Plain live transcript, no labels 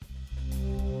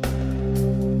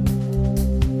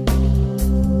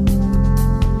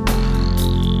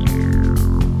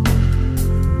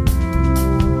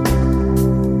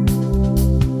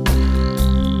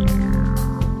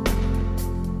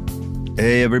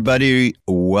Hey, everybody.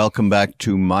 Welcome back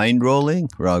to Mindrolling.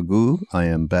 Raghu. I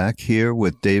am back here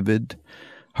with David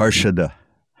Harshada.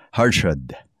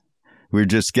 We're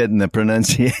just getting the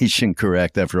pronunciation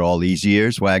correct after all these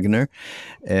years, Wagner.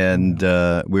 And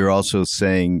we're also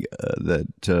saying that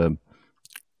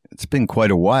it's been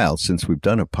quite a while since we've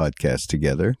done a podcast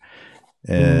together.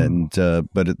 And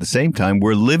but at the same time,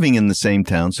 we're living in the same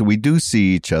town, so we do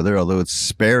see each other, although it's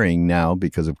sparing now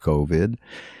because of COVID.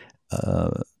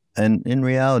 And in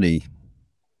reality,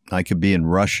 I could be in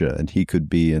Russia and he could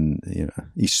be in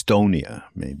Estonia,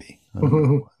 maybe.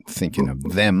 I'm thinking of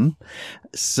them.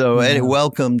 So anyway,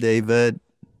 welcome, David.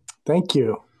 Thank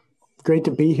you. Great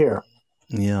to be here.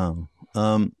 Yeah.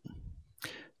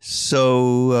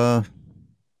 So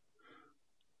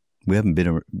we haven't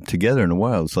been together in a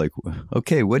while. It's like,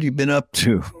 okay, what have you been up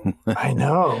to? I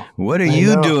know. What are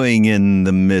you doing in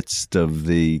the midst of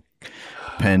the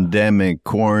pandemic,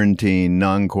 quarantine,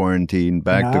 non-quarantine,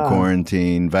 back to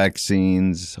quarantine,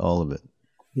 vaccines, all of it?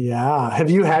 Yeah. Have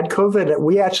you had COVID?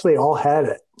 We actually all had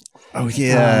it. Oh,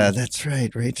 yeah, that's right.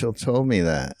 Rachel told me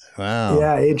that. Wow.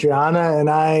 Yeah, Adriana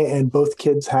and I and both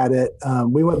kids had it.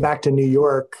 We went back to New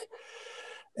York,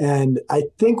 and I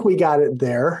think we got it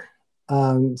there.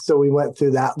 So we went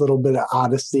through that little bit of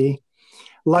odyssey.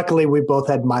 Luckily, we both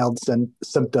had mild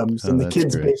symptoms, and the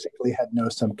kids basically had no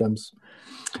symptoms.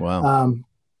 Wow.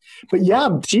 But yeah,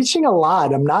 I'm teaching a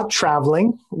lot. I'm not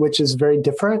traveling, which is very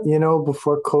different. You know,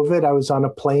 before COVID, I was on a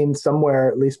plane somewhere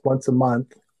at least once a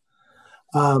month.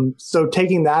 So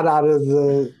taking that out of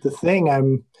the thing,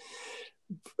 I'm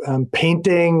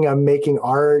painting, I'm making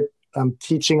art, I'm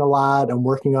teaching a lot, I'm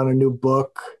working on a new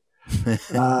book.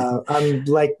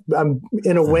 I'm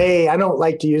in a way, I don't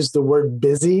like to use the word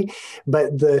busy,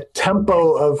 but the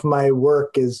tempo of my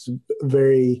work is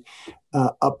very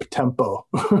up tempo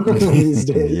these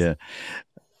days. Yeah.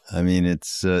 I mean,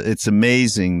 it's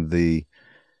amazing the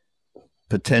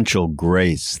potential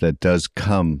grace that does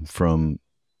come from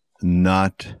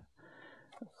not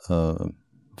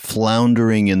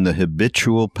floundering in the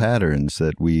habitual patterns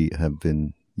that we have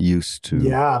been used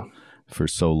to for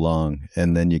so long.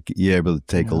 And then you're able to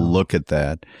take a look at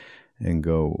that and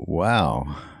go,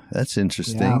 wow, that's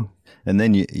interesting. Yeah. And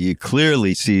then you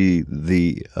clearly see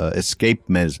the escape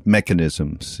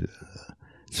mechanisms.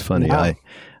 It's funny. Yeah.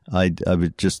 I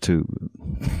would just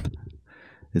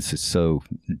this is so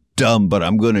dumb, but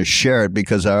I'm going to share it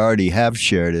because I already have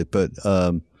shared it. But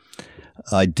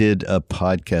I did a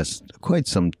podcast quite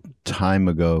some time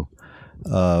ago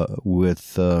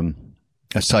with a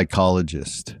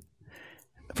psychologist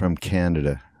from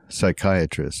Canada,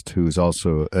 psychiatrist, who's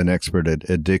also an expert at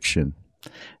addiction,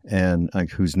 and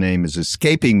whose name is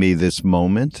escaping me this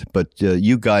moment, but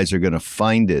you guys are going to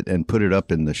find it and put it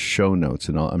up in the show notes,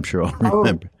 and I'm sure I'll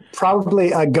remember.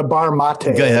 Probably a Gabar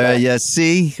Mate. Yeah,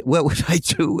 see? What would I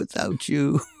do without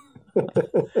you?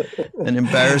 An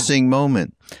embarrassing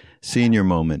moment. Senior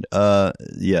moment.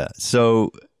 Yeah.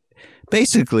 So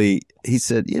basically, he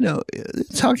said,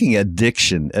 talking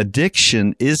addiction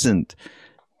isn't,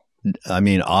 I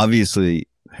mean, obviously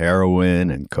heroin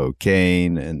and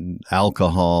cocaine and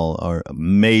alcohol are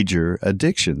major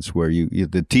addictions where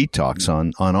the detox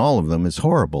on all of them is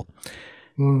horrible.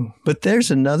 But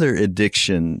there's another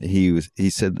addiction. He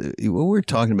said, what we're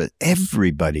talking about,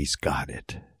 everybody's got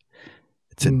it.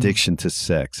 It's addiction to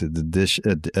sex,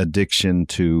 addiction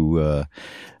to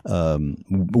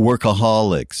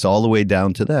workaholics, all the way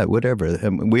down to that, whatever.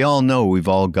 And we all know we've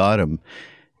all got them.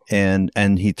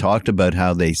 And he talked about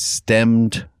how they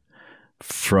stemmed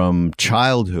from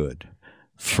childhood,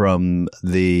 from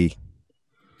the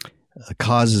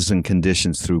causes and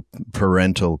conditions through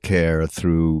parental care,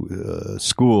 through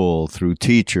school, through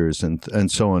teachers, and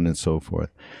so on and so forth,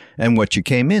 and what you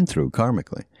came in through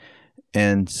karmically.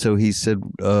 And so he said,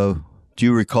 do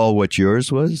you recall what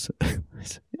yours was?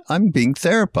 I'm being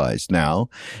therapized now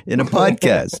in a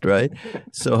podcast, right?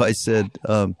 So I said,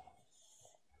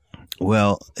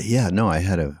 well, yeah, no, I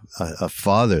had a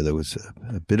father that was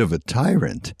a bit of a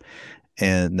tyrant,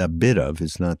 and a bit of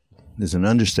is an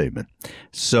understatement.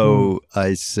 So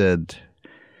I said,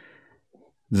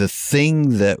 the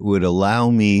thing that would allow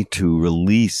me to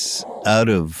release out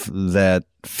of that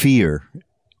fear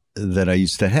that I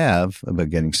used to have about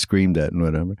getting screamed at and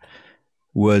whatever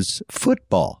was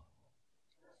football.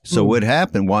 So what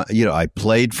happened, I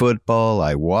played football,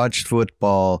 I watched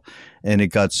football, and it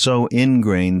got so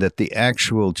ingrained that the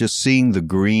actual, just seeing the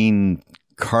green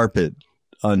carpet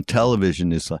on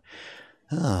television is like,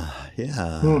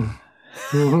 yeah.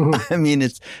 I mean,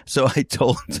 so I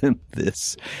told him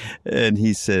this, and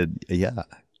he said, yeah,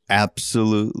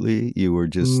 absolutely. You were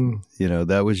just,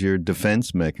 that was your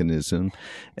defense mechanism,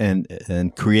 and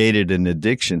created an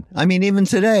addiction. I mean, even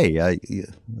today,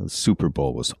 the Super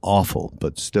Bowl was awful,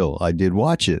 but still, I did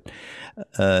watch it.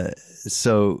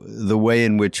 So the way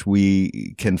in which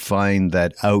we can find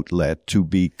that outlet to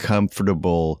be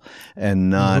comfortable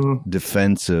and not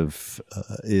defensive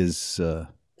is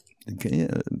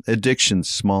addictions,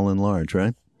 small and large,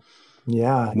 right?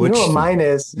 Yeah. You know what mine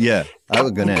is? Yeah. I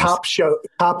was going to ask.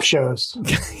 Cop shows.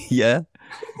 Yeah.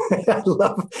 I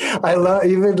love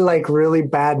even like really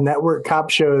bad network cop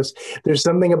shows. There's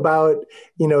something about,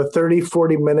 30,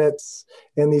 40 minutes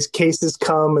and these cases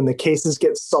come and the cases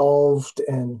get solved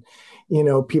and,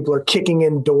 people are kicking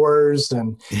in doors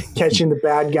and catching the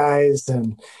bad guys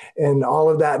and all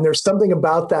of that. And there's something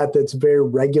about that that's very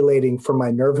regulating for my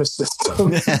nervous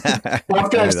system.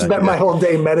 After I've spent my whole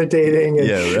day meditating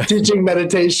and teaching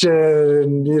meditation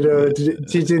and,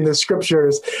 teaching the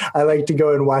scriptures, I like to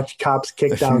go and watch cops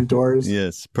kick down doors.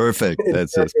 Yes, perfect.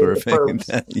 That's perfect.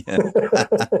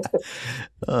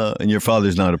 And your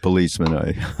father's not a policeman,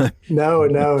 No,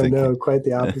 quite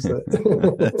the opposite.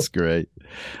 That's great.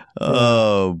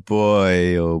 Oh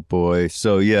boy.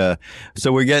 So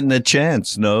we're getting a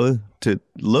chance, to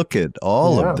look at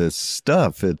all of this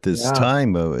stuff at this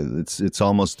time. It's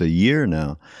almost a year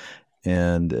now,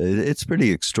 and it's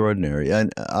pretty extraordinary.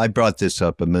 And I brought this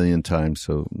up a million times,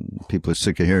 so people are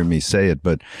sick of hearing me say it.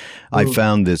 But I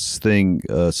found this thing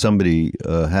somebody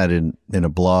had in a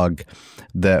blog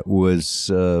that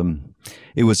was.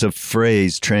 It was a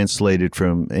phrase translated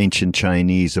from ancient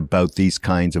Chinese about these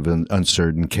kinds of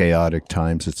uncertain, chaotic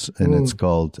times. It's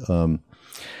called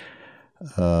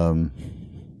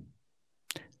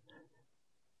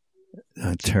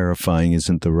terrifying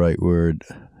isn't the right word.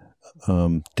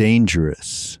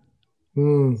 Dangerous.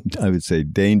 I would say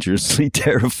dangerously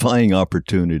terrifying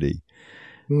opportunity.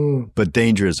 But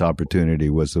dangerous opportunity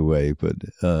was the way. But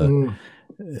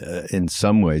in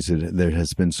some ways, there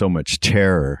has been so much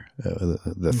terror.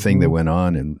 The thing that went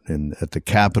on at the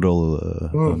Capitol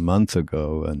a month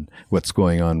ago, and what's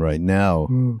going on right now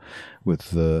with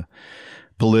the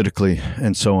politically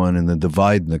and so on, and the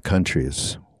divide in the country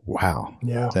is wow.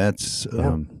 Yeah, that's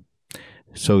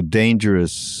so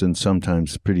dangerous and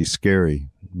sometimes pretty scary,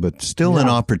 but still an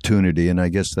opportunity. And I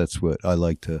guess that's what I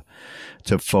like to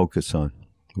focus on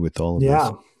with all of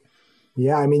this.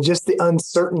 Yeah, I mean, just the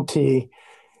uncertainty.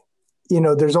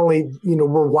 There's only,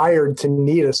 we're wired to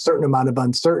need a certain amount of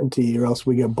uncertainty or else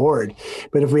we get bored.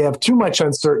 But if we have too much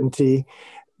uncertainty,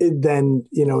 then,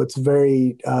 it's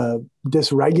very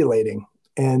dysregulating.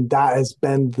 And that has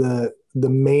been the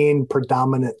main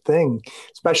predominant thing,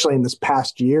 especially in this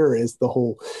past year, is the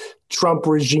whole Trump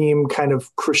regime kind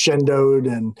of crescendoed,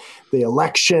 and the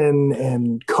election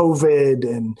and COVID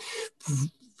and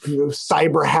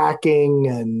cyber hacking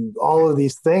and all of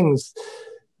these things.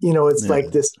 It's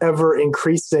like this ever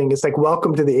increasing, it's like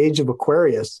welcome to the age of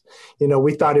Aquarius.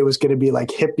 We thought it was going to be like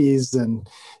hippies and,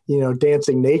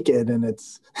 dancing naked, and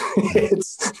it's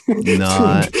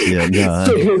not.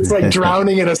 It's like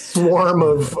drowning in a swarm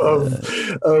of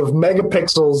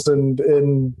megapixels and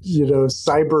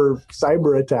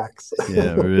cyber attacks.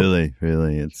 Yeah, really.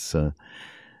 It's,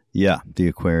 the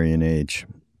Aquarian age.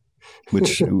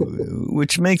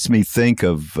 Which makes me think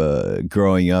of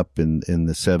growing up in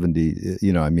the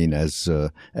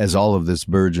 70s, as all of this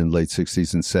burgeoned late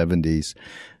 60s and 70s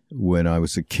when I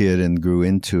was a kid and grew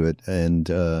into it, and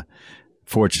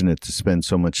fortunate to spend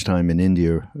so much time in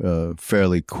India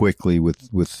fairly quickly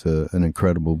with an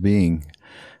incredible being,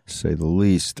 to say the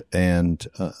least. And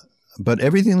but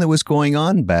everything that was going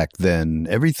on back then,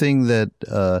 everything that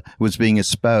was being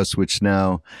espoused, which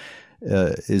now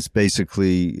is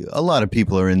basically, a lot of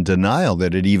people are in denial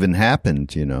that it even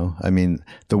happened, I mean,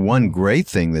 the one great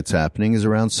thing that's happening is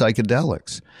around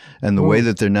psychedelics, and the way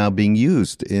that they're now being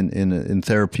used in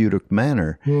therapeutic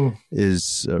manner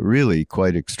is really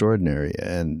quite extraordinary.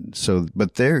 And so,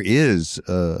 but there is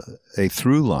a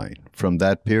through line from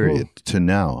that period to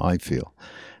now, I feel.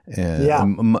 And,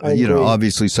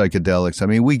 obviously psychedelics. I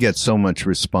mean, we get so much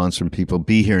response from people.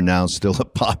 Be Here Now, still a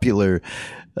popular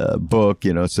book.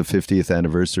 It's the 50th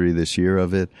anniversary this year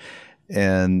of it.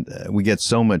 And we get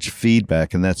so much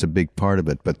feedback, and that's a big part of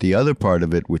it. But the other part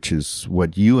of it, which is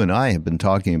what you and I have been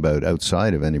talking about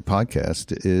outside of any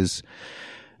podcast, is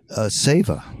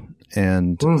seva,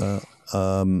 and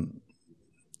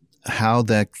how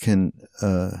that can...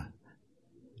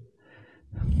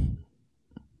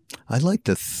 I like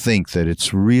to think that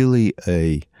it's really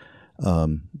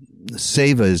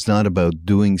seva is not about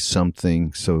doing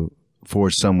something for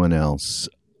someone else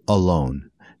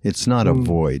alone. It's not a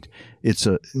void. It's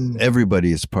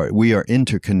everybody is part. We are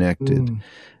interconnected.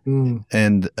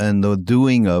 And the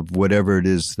doing of whatever it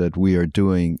is that we are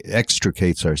doing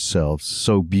extricates ourselves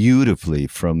so beautifully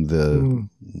from the,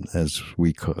 as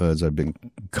I've been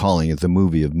calling it, the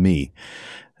movie of me,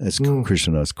 as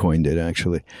Krishnadas coined it,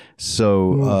 actually.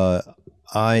 So,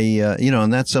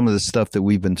 and that's some of the stuff that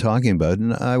we've been talking about.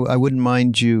 And I wouldn't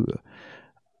mind you,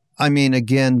 I mean,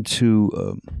 again,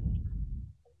 to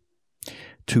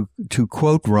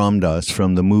quote Ram Dass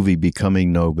from the movie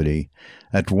Becoming Nobody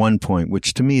at one point,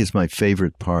 which to me is my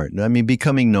favorite part. I mean,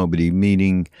 becoming nobody,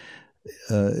 meaning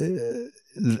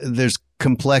there's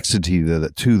complexity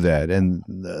to that. And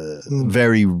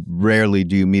very rarely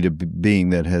do you meet a being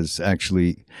that has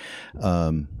actually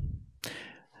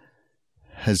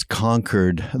has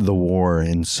conquered the war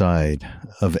inside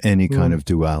of any kind of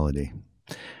duality.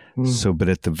 So, but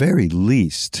at the very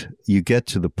least, you get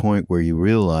to the point where you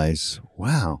realize,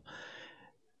 wow,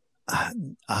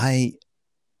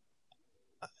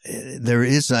 there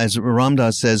is, as Ram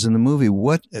Dass says in the movie,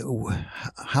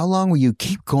 how long will you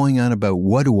keep going on about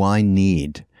what do I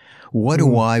need? What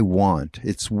do I want?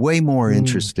 It's way more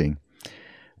interesting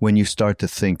when you start to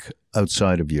think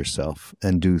outside of yourself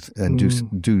and do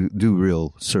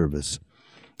real service.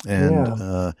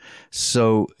 And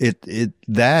so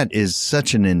that is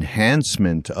such an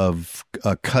enhancement of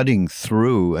cutting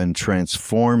through and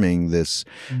transforming this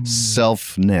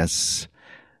selfness,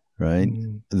 right?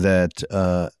 That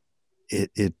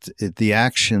the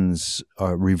actions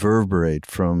reverberate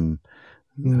from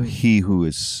he who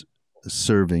is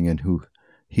serving and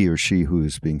he or she who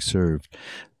is being served.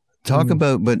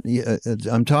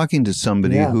 I'm talking to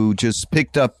somebody who just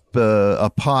picked up a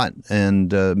pot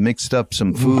and mixed up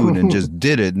some food and just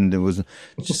did it. And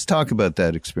just talk about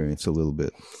that experience a little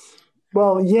bit.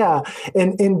 Well, yeah.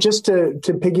 And just to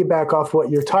piggyback off what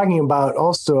you're talking about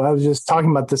also, I was just talking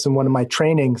about this in one of my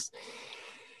trainings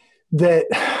that,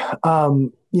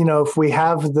 if we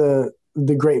have the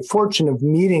great fortune of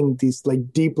meeting these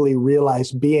like deeply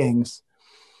realized beings,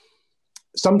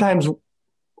 sometimes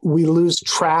we lose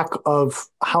track of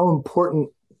how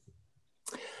important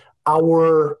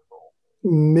our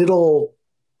middle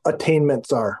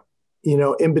attainments are,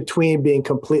 in between being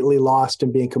completely lost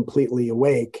and being completely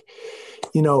awake,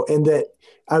 and that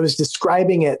I was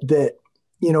describing it that,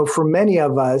 for many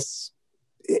of us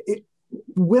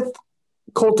with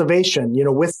cultivation,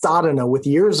 with sadhana, with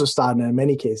years of sadhana in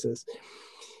many cases,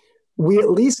 we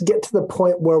at least get to the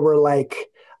point where we're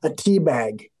like a tea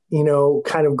bag,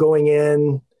 kind of going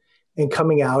in and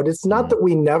coming out. It's not that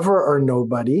we never are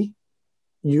nobody.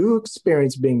 You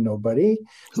experience being nobody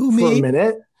for a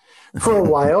minute, for a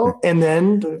while, and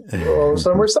then all of a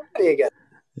sudden we're somebody again.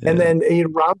 Yeah. And then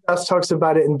Ram Dass talks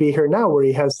about it in Be Here Now, where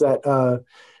he has that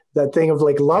thing of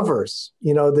like lovers,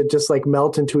 that just like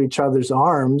melt into each other's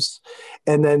arms,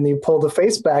 and then you pull the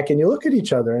face back and you look at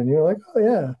each other and you're like, oh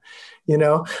yeah,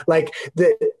 like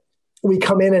that. We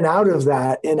come in and out of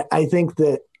that, and I think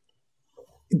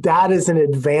that is an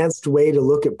advanced way to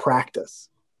look at practice.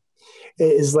 It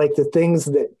is like the things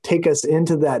that take us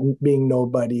into that being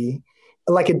nobody,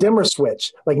 like a dimmer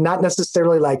switch, like not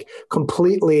necessarily like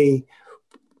completely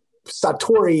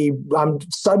Satori, I'm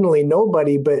suddenly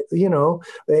nobody, but,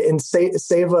 and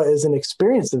Seva is an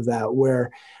experience of that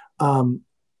where,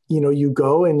 you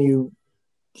go and you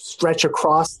stretch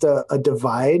across a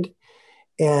divide,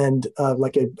 and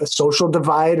like a social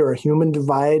divide or a human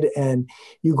divide, and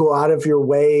you go out of your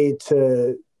way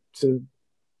to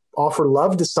offer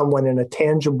love to someone in a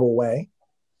tangible way,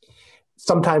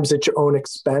 sometimes at your own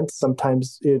expense,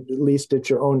 sometimes at least at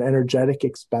your own energetic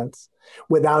expense,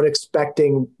 without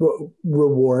expecting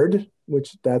reward,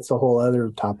 which that's a whole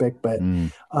other topic, but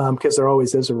because there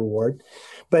always is a reward.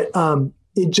 But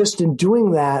just in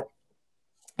doing that,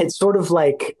 it's sort of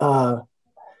like I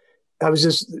was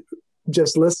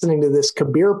just listening to this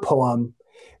Kabir poem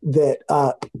that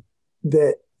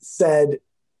said,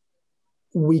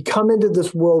 we come into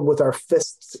this world with our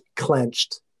fists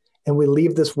clenched and we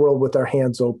leave this world with our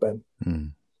hands open,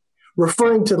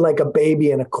 referring to like a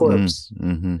baby and a corpse,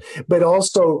 but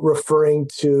also referring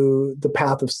to the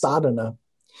path of sadhana,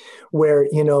 where,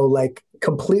 like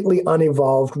completely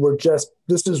unevolved, we're just,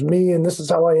 this is me and this is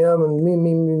how I am, and me,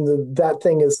 that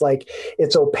thing is like,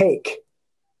 it's opaque.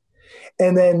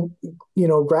 And then,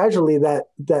 gradually that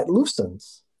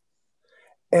loosens.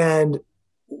 And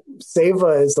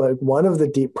Seva is like one of the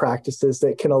deep practices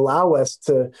that can allow us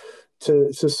to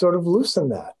sort of loosen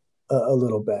that a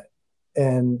little bit.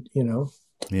 And,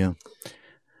 Yeah.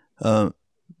 I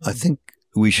think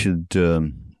we should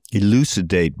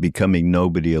elucidate becoming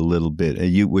nobody a little bit.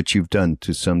 Which you've done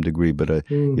to some degree, but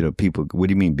people. What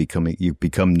do you mean becoming? You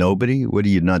become nobody? What do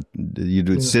you not?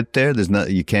 You sit there. There's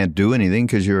not. You can't do anything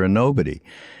because you're a nobody.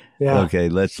 Yeah. Okay.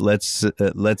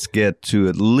 Let's get to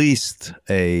at least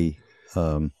a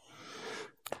on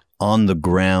the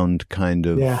ground kind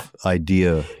of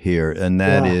idea here, and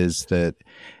that is that.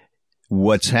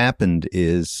 What's happened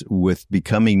is with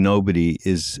becoming nobody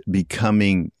is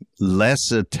becoming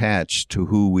less attached to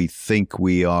who we think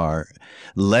we are,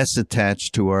 less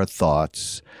attached to our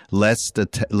thoughts, less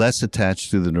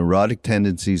attached to the neurotic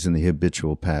tendencies and the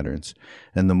habitual patterns.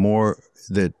 And the more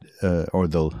that, or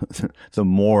the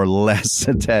more less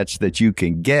attached that you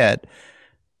can get,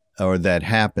 or that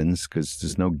happens, because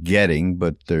there's no getting,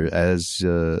 but there, as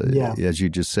you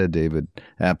just said, David,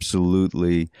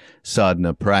 absolutely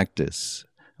sadhana practice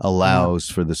allows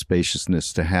for the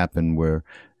spaciousness to happen where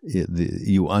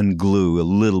you unglue a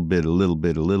little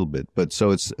bit. But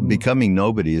so it's becoming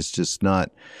nobody is just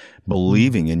not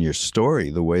believing in your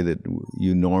story the way that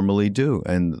you normally do.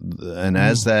 And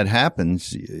as that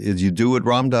happens, you do what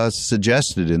Ram Dass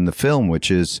suggested in the film, which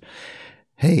is,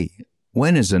 hey,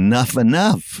 when is enough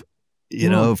enough?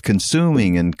 Of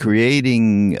consuming and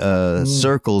creating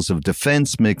circles of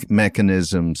defense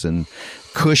mechanisms and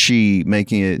cushy,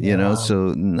 making it,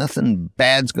 so nothing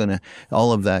bad's going to,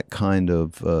 all of that kind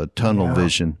of tunnel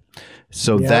vision.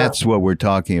 So that's what we're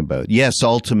talking about. Yes,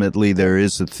 ultimately there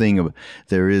is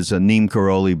there is a Neem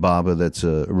Karoli Baba that's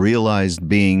a realized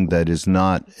being that is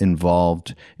not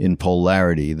involved in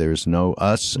polarity. There's no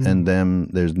us and them.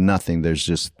 There's nothing. There's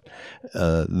just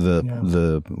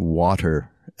the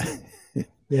water.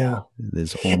 Yeah.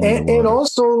 There's only and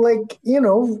also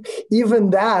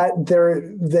even that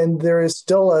there is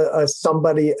still a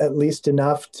somebody at least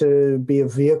enough to be a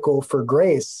vehicle for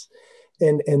grace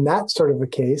in that sort of a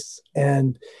case.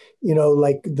 And,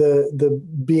 the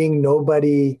being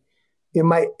nobody,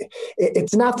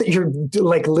 it's not that you're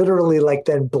literally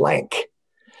then blank,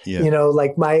 I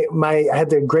had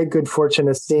the great good fortune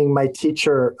of seeing my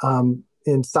teacher,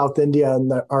 in South India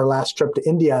on our last trip to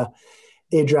India.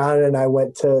 Adriana and I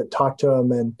went to talk to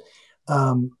him,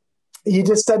 and he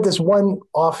just said this one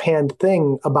offhand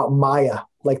thing about Maya,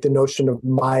 the notion of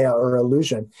Maya or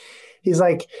illusion. He's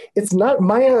like, it's not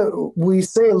Maya. We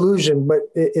say illusion, but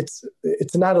it's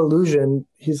not illusion.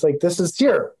 He's like, this is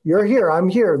here. You're here. I'm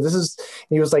here. This is.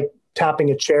 He was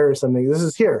tapping a chair or something. This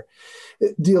is here.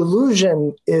 The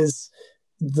illusion is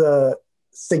the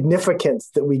significance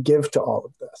that we give to all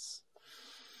of this.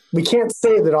 We can't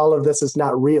say that all of this is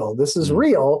not real. This is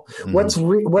real.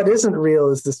 What isn't real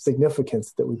is the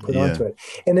significance that we put onto it.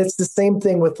 And it's the same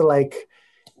thing with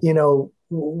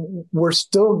we're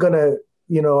still going to,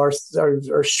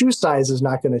 our shoe size is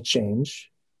not going to change.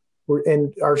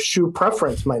 And our shoe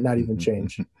preference might not even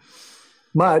change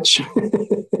much.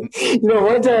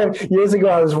 One time years ago,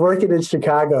 I was working in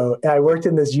Chicago and I worked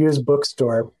in this used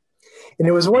bookstore. And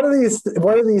it was one of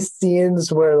these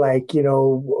scenes where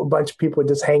a bunch of people would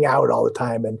just hang out all the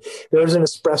time. And there was an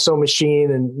espresso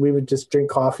machine and we would just drink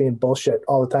coffee and bullshit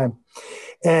all the time.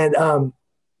 And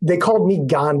they called me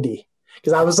Gandhi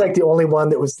because I was the only one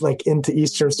that was into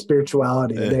Eastern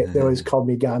spirituality. They always called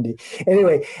me Gandhi.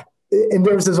 Anyway, and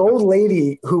there was this old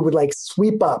lady who would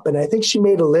sweep up. And I think she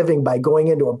made a living by going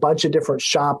into a bunch of different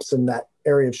shops in that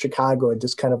area of Chicago and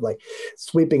just kind of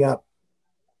sweeping up.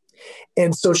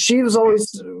 And so she was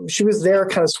there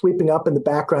kind of sweeping up in the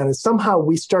background. And somehow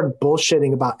we started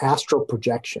bullshitting about astral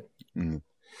projection. Mm-hmm.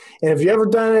 And have you ever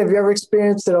done it? Have you ever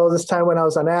experienced it? Oh, this time when I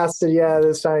was on acid. Yeah,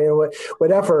 this time,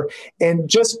 whatever. And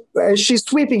just as she's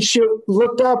sweeping, she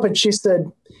looked up and she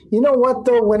said, you know what,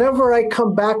 though? Whenever I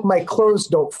come back, my clothes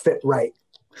don't fit right.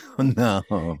 Oh,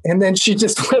 no. And then she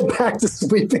just went back to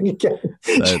sweeping again.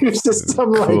 She was just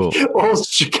some cool. Old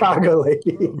Chicago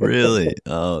lady. Really?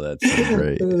 Oh, that's so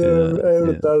great. I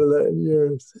haven't thought of that in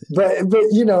years. But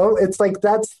it's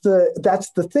that's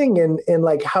the thing,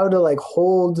 and how to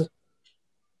hold.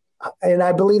 And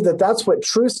I believe that's what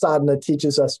true sadhana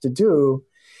teaches us to do,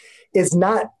 is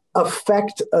not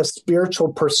affect a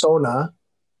spiritual persona,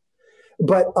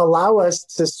 but allow us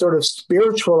to sort of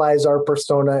spiritualize our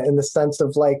persona in the sense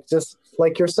of just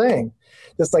like you're saying,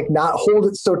 just not hold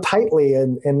it so tightly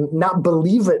and not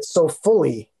believe it so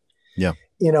fully. Yeah.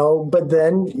 But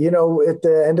then, at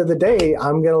the end of the day,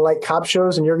 I'm going to like cop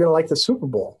shows and you're going to like the Super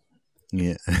Bowl.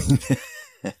 Yeah.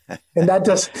 And that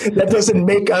doesn't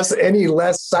make us any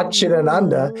less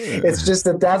Satchidananda. It's just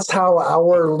that's how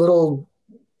our little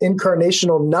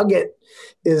incarnational nugget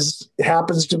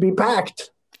happens to be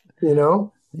packed.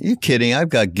 You kidding? I've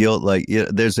got guilt. Like,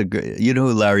 there's you know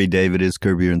who Larry David is,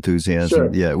 Curb Your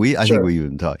Enthusiasm? Sure. Yeah, I think we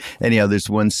even talked. Anyhow, there's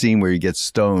one scene where he gets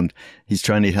stoned. He's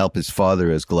trying to help his father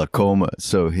has glaucoma.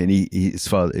 So his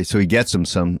father, so he gets him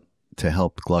some to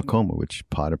help glaucoma, which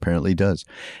pot apparently does.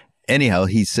 Anyhow,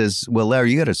 he says, well,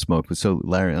 Larry, you got to smoke. So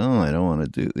Larry, I don't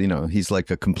want to do, he's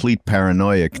like a complete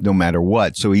paranoiac no matter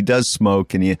what. So he does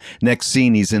smoke, and next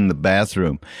scene, he's in the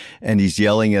bathroom and he's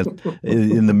yelling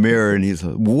in the mirror, and he's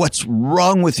like, what's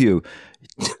wrong with you?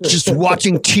 Just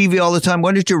watching TV all the time.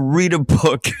 Why don't you read a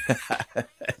book?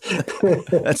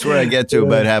 That's where I get to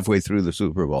about halfway through the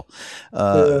Super Bowl,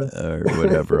 or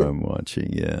whatever I'm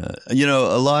watching. Yeah.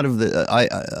 A lot of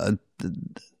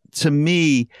to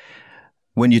me,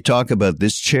 when you talk about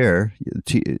this chair,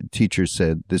 teacher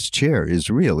said, this chair is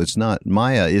real. It's not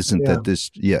Maya. Isn't that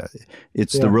this? Yeah,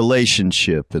 it's the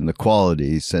relationship and the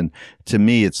qualities. And to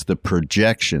me, it's the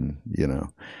projection,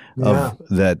 of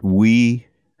that we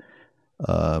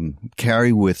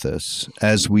carry with us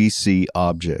as we see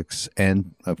objects,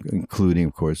 and including,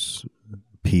 of course,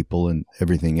 people and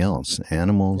everything else,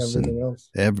 animals,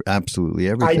 absolutely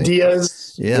everything.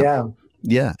 Ideas.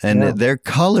 Yeah. And they're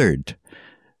colored.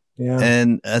 Yeah.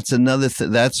 And that's another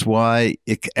that's why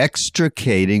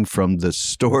extricating from the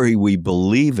story we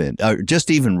believe in, or just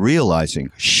even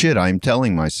realizing, shit, I'm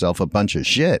telling myself a bunch of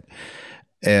shit.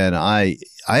 And I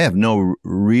have no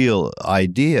real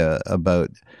idea about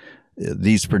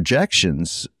these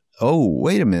projections. Oh,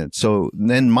 wait a minute. So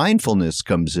then mindfulness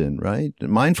comes in, right?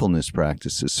 Mindfulness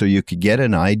practices. So you could get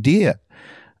an idea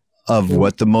of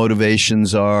what the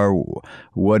motivations are,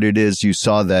 what it is. You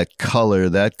saw that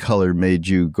color made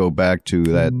you go back to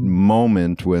that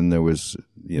moment when there was,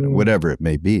 whatever it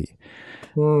may be.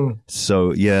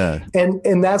 So, yeah.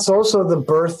 And that's also the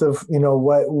birth of,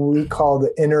 what we call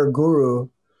the inner guru,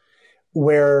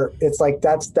 where it's like,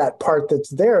 that's that part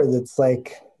that's there. That's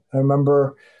like, I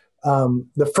remember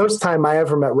the first time I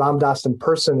ever met Ram Dass in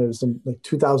person, it was in like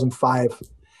 2005.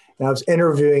 And I was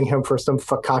interviewing him for some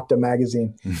Fakakta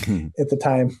magazine at the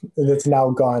time that's now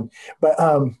gone. But,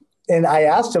 and I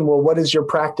asked him, well, what is your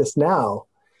practice now?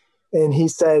 And he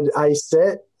said, I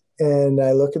sit and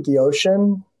I look at the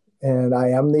ocean, and I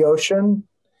am the ocean,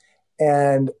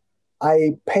 and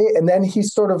I pay. And then he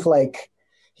sort of like,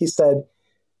 he said,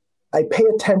 I pay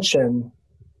attention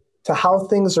to how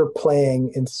things are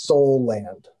playing in soul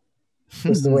land,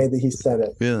 was the way that he said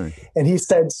it. Really? And he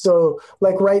said, so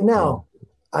like right now,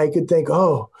 I could think,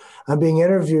 oh, I'm being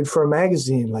interviewed for a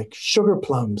magazine, like Sugar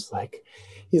Plums. Like,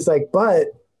 he's like, but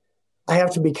I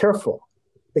have to be careful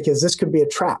because this could be a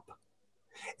trap.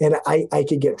 And I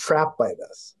could get trapped by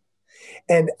this.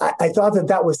 And I thought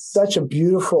that was such a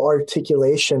beautiful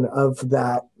articulation of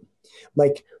that.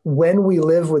 Like, when we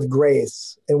live with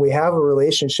grace and we have a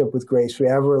relationship with grace, we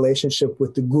have a relationship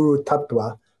with the Guru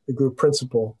Tattva, the Guru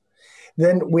principle,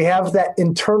 then we have that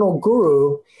internal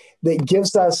guru that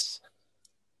gives us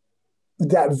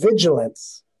that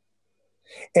vigilance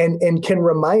and can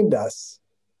remind us.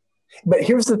 But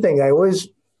here's the thing I always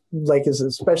like,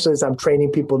 especially as I'm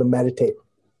training people to meditate.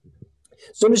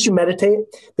 As soon as you meditate,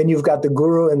 then you've got the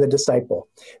guru and the disciple.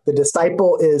 The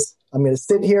disciple is, I'm going to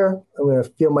sit here, I'm going to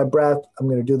feel my breath, I'm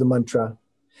going to do the mantra.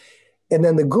 And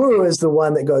then the guru is the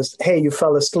one that goes, hey, you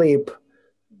fell asleep,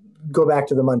 go back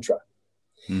to the mantra.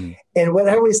 And what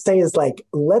I always say is like,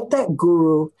 let that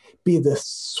guru be the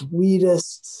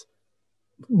sweetest,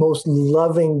 most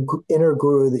loving inner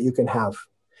guru that you can have,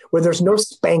 where there's no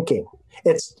spanking.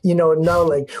 It's, no,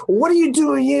 like, what are you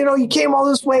doing? You came all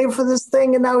this way for this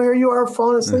thing, and now here you are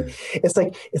falling asleep. It's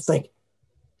like,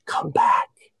 come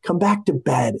back to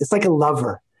bed. It's like a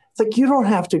lover. It's like, you don't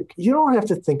have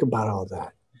to think about all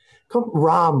that.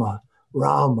 Rama,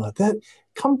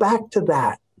 come back to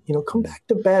that. Come back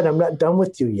to bed. I'm not done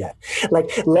with you yet.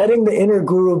 Like, letting the inner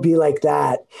guru be like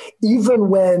that, even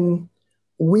when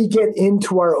we get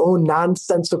into our own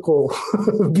nonsensical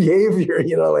behavior,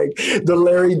 like the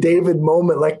Larry David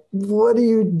moment, like, what are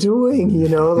you doing?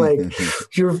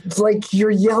 Like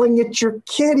you're yelling at your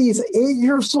kid. He's 8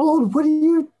 years old. What are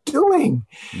you doing?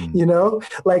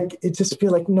 Like, it just be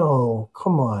like, no,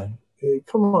 come on,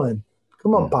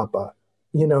 Papa,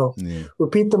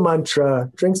 repeat the mantra,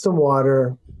 drink some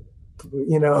water,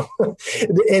 and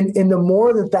the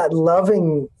more that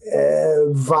loving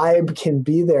vibe can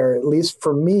be there, at least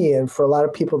for me and for a lot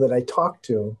of people that I talk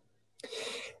to,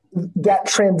 that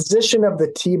transition of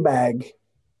the tea bag,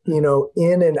 in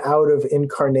and out of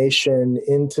incarnation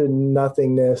into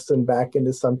nothingness and back into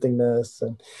somethingness,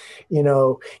 and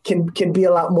can be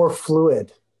a lot more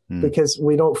fluid because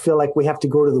we don't feel like we have to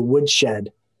go to the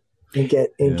woodshed and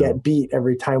get beat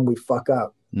every time we fuck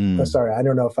up. Oh, sorry, I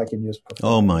don't know if I can use profane.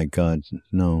 Oh my God,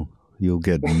 no! You'll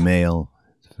get mail.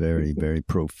 It's very, very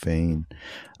profane.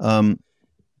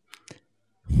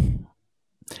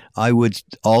 I would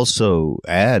also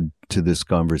add to this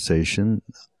conversation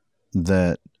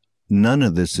that none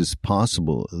of this is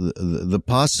possible. The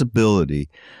possibility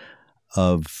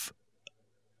of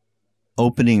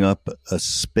opening up a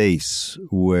space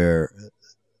where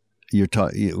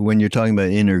when you're talking about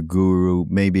inner guru,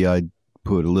 maybe I'd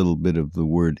put a little bit of the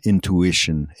word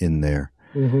intuition in there.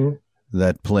 Mm-hmm.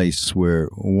 That place where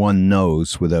one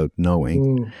knows without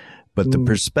knowing. But the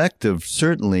perspective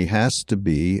certainly has to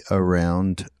be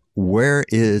around where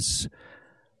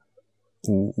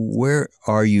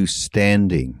are you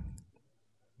standing?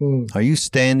 Are you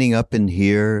standing up in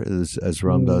here, as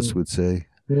Ram Dass would say?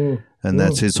 And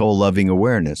that's his whole loving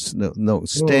awareness. No,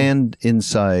 stand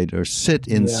inside or sit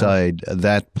inside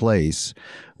that place,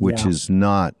 which is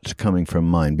not coming from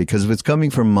mind. Because if it's coming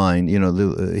from mind,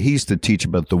 he used to teach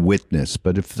about the witness.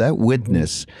 But if that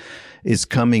witness is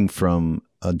coming from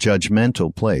a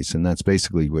judgmental place, and that's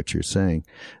basically what you're saying,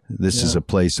 this is a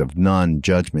place of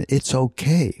non-judgment. It's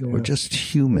okay. We're just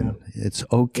human. It's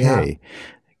okay.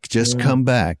 Just come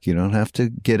back. You don't have to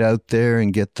get out there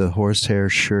and get the horsehair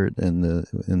shirt and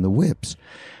the whips.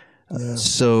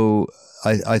 So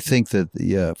I think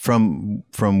that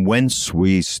from whence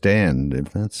we stand, if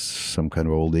that's some kind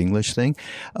of old English thing,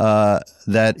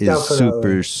 that is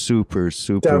Definitely. super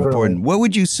Definitely. important. What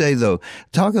would you say though?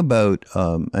 Talk about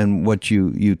and what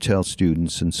you tell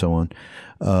students and so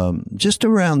on, just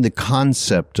around the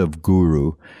concept of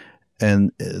guru.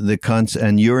 And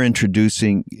and you're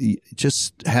introducing,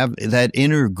 just have that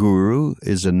inner guru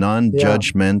is a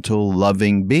non-judgmental,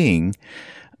 loving being.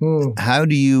 How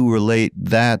do you relate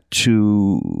that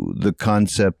to the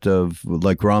concept of,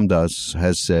 like Ram Dass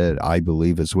has said, I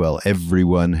believe as well,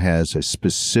 everyone has a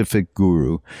specific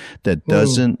guru that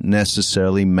doesn't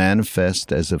necessarily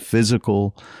manifest as a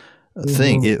physical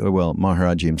thing.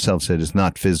 Maharaji himself said it's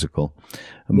not physical.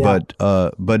 But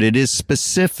it is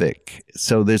specific.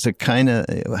 So there's a kind of,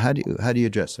 how do you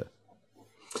address that?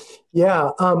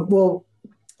 Yeah. Well,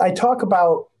 I talk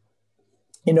about,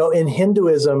 in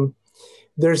Hinduism,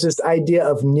 there's this idea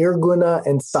of nirguna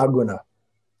and saguna.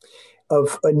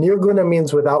 Nirguna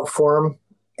means without form,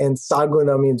 and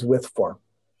saguna means with form.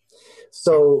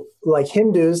 So like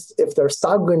Hindus, if they're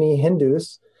saguni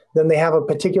Hindus, then they have a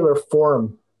particular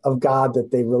form of God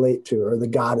that they relate to, or the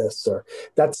goddess, or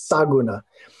that's saguna.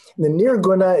 The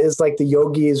nirguna is like the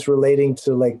yogis relating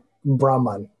to like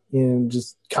Brahman,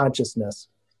 just consciousness.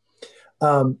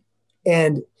 And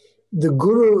the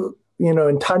guru,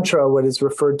 in Tantra, what is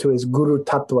referred to as guru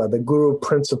tattva, the guru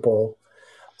principle,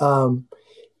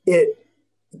 it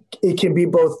can be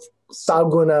both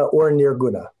saguna or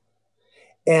nirguna.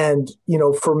 And,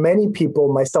 for many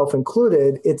people, myself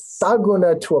included, it's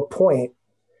saguna to a point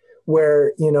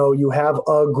where, you have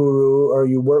a guru or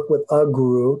you work with a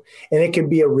guru, and it can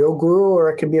be a real guru or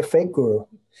it can be a fake guru.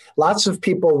 Lots of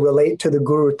people relate to the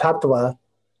guru tattva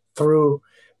through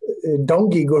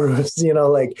dongi gurus,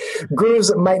 like gurus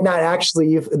that might not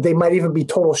actually, they might even be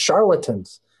total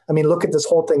charlatans. I mean, look at this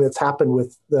whole thing that's happened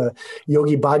with the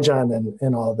Yogi Bhajan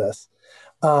and all this.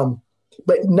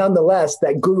 But nonetheless,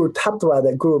 that guru tattva,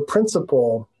 that guru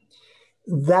principle,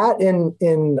 that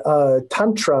in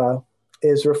Tantra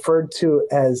is referred to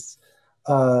as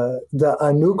the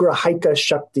anugrahika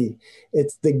shakti.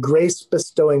 It's the grace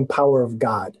bestowing power of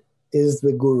God is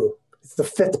the guru. It's the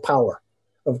fifth power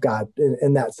of God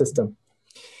in that system.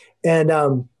 And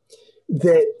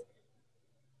that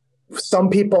some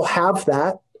people have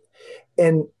that,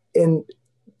 and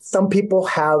some people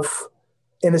have,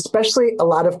 and especially a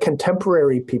lot of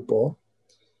contemporary people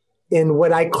in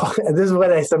what I call, this is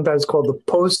what I sometimes call the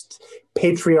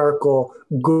post-patriarchal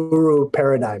guru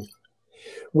paradigm,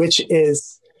 which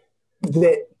is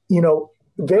that,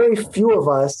 very few of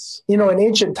us, in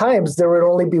ancient times, there would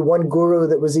only be one guru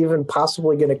that was even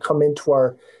possibly going to come into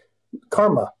our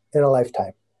karma in a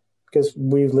lifetime, because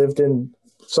we lived in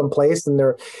some place and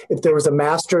if there was a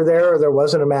master there or there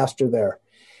wasn't a master there.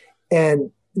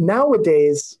 And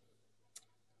nowadays,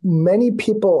 many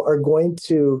people are going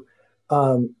to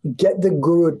get the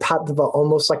guru tattva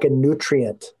almost like a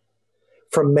nutrient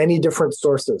from many different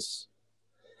sources.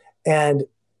 And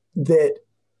that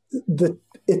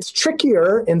it's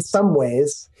trickier in some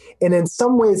ways, and in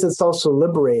some ways it's also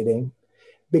liberating,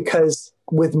 because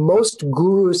with most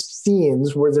guru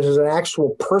scenes where there's an actual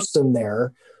person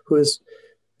there who is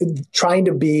trying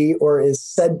to be or is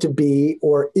said to be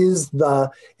or is the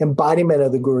embodiment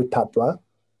of the guru tattva,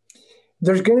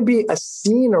 there's going to be a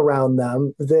scene around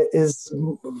them that is,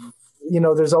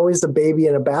 there's always a baby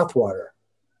in a bathwater.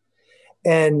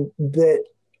 And that,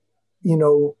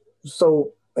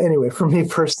 so anyway, for me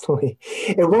personally,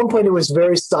 at one point it was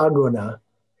very saguna.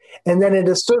 And then at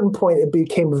a certain point, it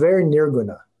became very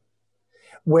nirguna,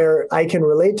 where I can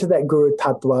relate to that Guru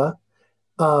Tattva.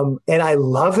 And I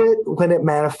love it when it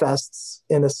manifests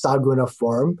in a saguna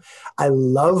form. I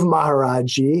love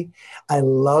Maharaji. I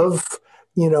love,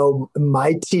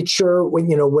 my teacher when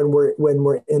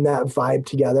we're in that vibe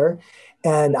together.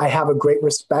 And I have a great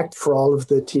respect for all of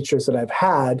the teachers that I've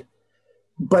had.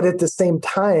 But at the same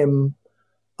time,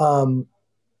 to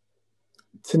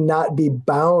not be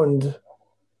bound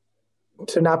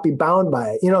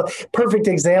by it. Perfect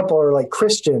example are like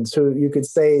Christians who you could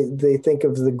say they think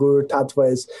of the Guru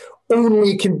Tattva as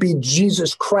only can be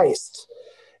Jesus Christ.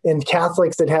 And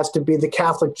Catholics, it has to be the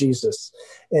Catholic Jesus.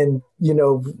 And,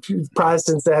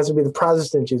 Protestants, it has to be the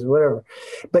Protestant Jesus, whatever.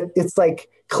 But it's like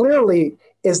clearly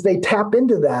as they tap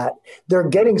into that, they're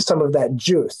getting some of that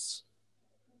juice.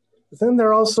 But then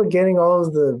they're also getting all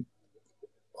the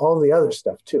other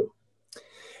stuff too.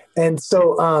 And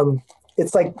so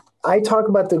it's like I talk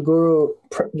about the Guru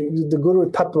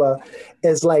Tattva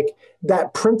as like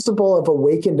that principle of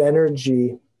awakened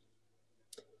energy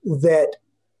that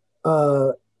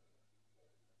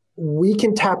we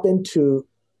can tap into,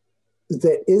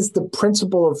 that is the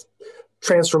principle of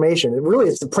transformation.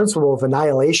 It's the principle of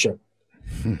annihilation.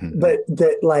 But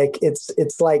that like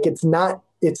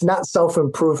it's not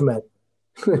self-improvement.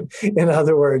 In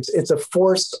other words, it's a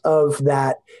force of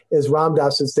that, as Ram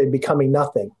Dass would say, becoming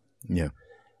nothing. Yeah.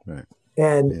 Right.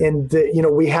 And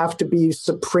we have to be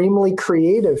supremely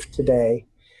creative today,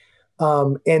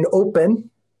 and open,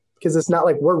 because it's not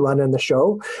like we're running the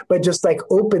show, but just like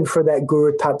open for that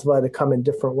Guru Tattva to come in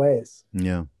different ways.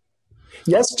 Yeah.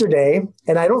 Yesterday,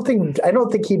 and I don't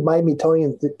think he'd mind me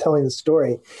telling the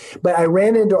story, but I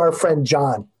ran into our friend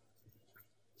John.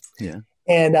 Yeah.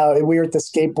 And we were at the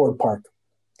skateboard park,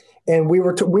 and we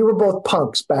were both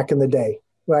punks back in the day.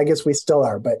 Well, I guess we still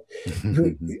are, but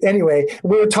anyway,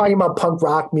 we were talking about punk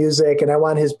rock music, and I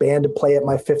wanted his band to play at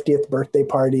my 50th birthday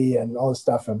party and all this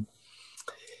stuff. And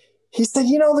he said,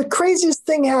 the craziest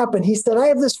thing happened. He said, I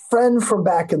have this friend from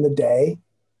back in the day.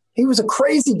 He was a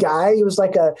crazy guy. He was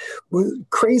like a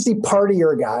crazy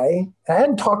partier guy. I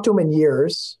hadn't talked to him in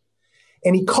years.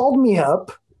 And he called me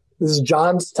up. This is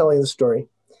John's telling the story.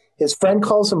 His friend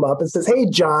calls him up and says, hey,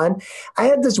 John, I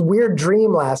had this weird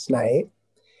dream last night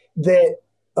that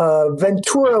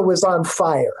Ventura was on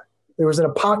fire. There was an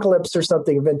apocalypse or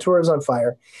something. Ventura was on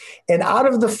fire. And out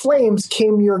of the flames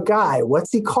came your guy.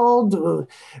 What's he called?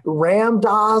 Ram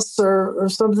Dass or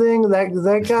something?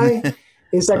 That guy?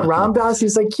 He's like, Ram Dass?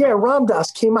 He's like, yeah, Ram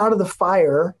Dass came out of the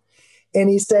fire. And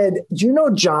he said, do you know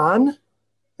John?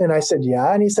 And I said,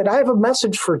 yeah. And he said, I have a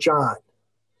message for John.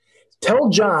 Tell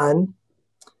John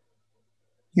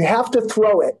you have to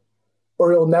throw it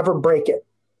or you'll never break it.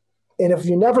 And if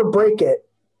you never break it,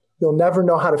 you'll never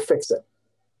know how to fix it.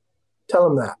 Tell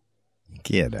him that.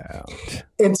 Get out.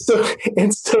 And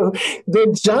so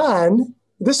then John,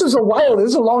 this is a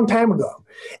long time ago.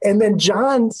 And then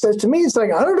John says to me, he's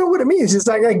like, I don't know what it means. He's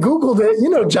like, I Googled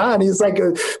it. John, he's like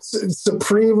a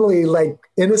supremely like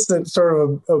innocent sort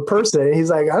of a person. And he's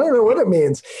like, I don't know what it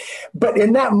means. But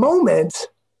in that moment,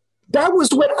 that was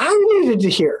what I needed to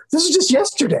hear. This is just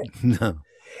yesterday. No.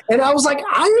 And I was like,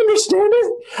 I understand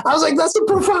it. I was like, that's a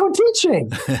profound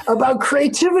teaching about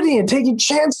creativity and taking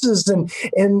chances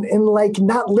and like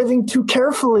not living too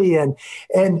carefully. And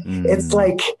it's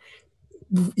like,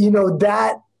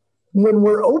 that when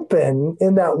we're open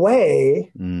in that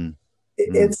way,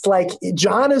 it's like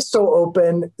John is so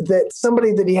open that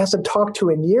somebody that he hasn't talked to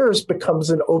in years becomes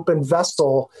an open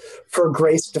vessel for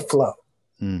grace to flow.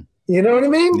 You know what I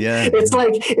mean? Yeah. It's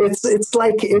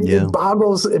like it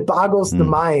boggles the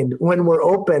mind when we're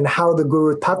open how the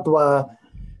Guru Tattva,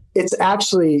 it's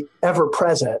actually ever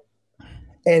present,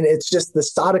 and it's just the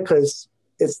sadhaka's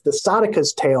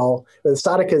tale or the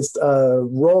sadhaka's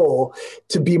role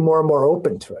to be more and more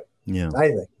open to it. Yeah, I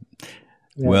think.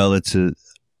 Yeah. Well,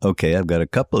 okay. I've got a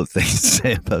couple of things to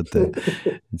say about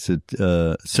that.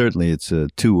 Certainly it's a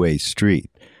two-way street.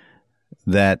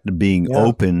 That being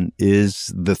open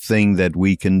is the thing that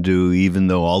we can do, even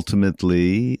though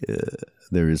ultimately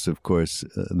there is, of course,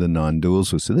 the non-duals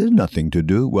who say there's nothing to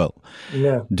do. Well,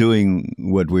 doing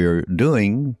what we're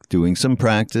doing some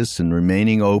practice and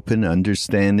remaining open,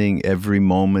 understanding every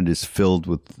moment is filled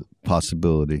with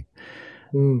possibility.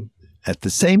 At the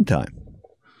same time,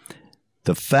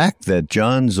 the fact that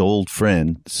John's old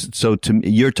friend, so to me,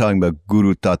 you're talking about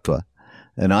Guru Tattva,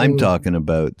 and I'm talking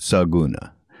about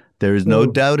Saguna. There is no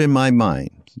doubt in my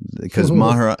mind, because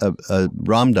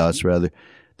Ram Dass, rather,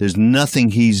 There's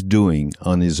nothing he's doing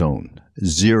on his own.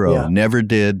 Zero. Yeah. Never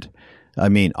did. I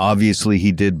mean, obviously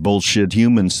he did bullshit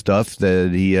human stuff that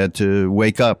he had to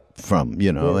wake up from,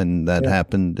 and that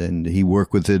happened, and he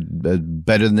worked with it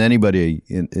better than anybody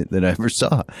that I ever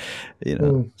saw,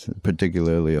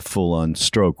 particularly a full-on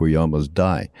stroke where you almost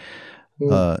die.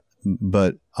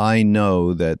 But I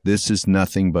know that this is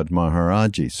nothing but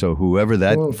Maharaji. So whoever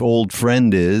that old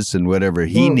friend is and whatever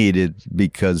he needed,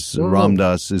 because Ram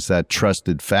Dass is that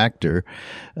trusted factor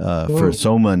for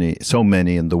so many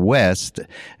in the West,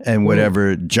 and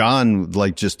whatever John,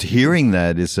 like just hearing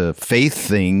that is a faith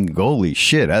thing. Holy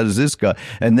shit, how does this go?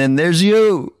 And then there's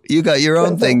you got your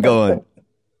own thing going.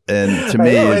 And to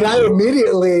me, I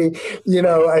immediately,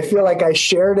 I feel like I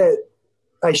shared it.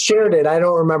 I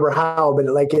don't remember how, but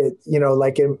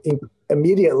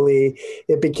immediately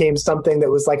it became something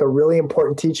that was like a really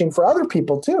important teaching for other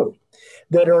people too,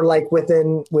 that are like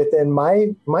within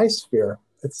my sphere.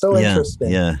 It's so interesting.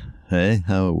 Yeah. Hey,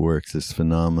 how it works is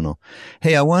phenomenal.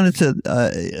 Hey, I wanted to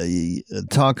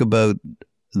talk about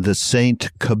the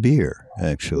Saint Kabir,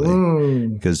 actually,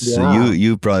 because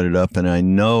you brought it up, and I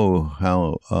know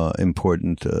how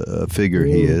important a figure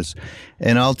he is.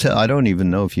 And I don't even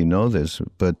know if you know this,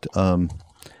 but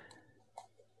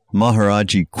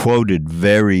Maharaji quoted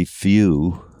very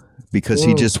few because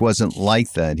he just wasn't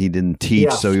like that. He didn't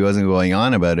teach, so he wasn't going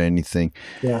on about anything.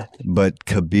 Yeah. But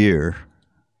Kabir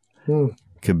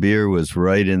was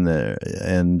right in there,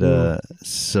 and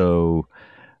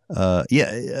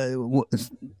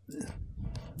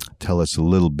tell us a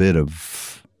little bit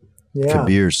of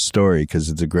Kabir's story, because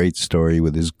it's a great story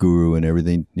with his guru and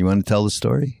everything. You want to tell the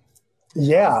story?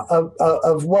 Yeah.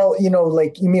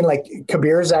 You mean like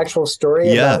Kabir's actual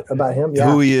story about him?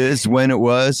 Yeah. Who he is, when it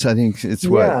was. I think it's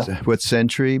what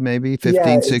century, maybe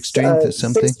 15th, 16th,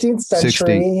 something? 16th century.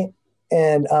 16th.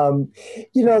 And,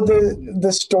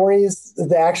 the stories,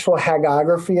 the actual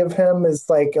hagiography of him is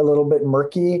like a little bit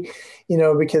murky,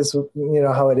 because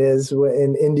how it is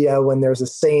in India, when there's a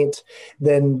saint,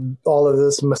 then all of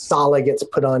this masala gets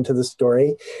put onto the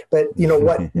story. But,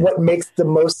 what makes the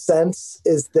most sense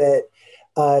is that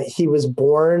he was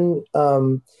born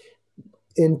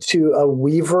into a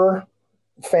weaver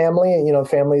family,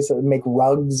 families that make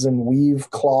rugs and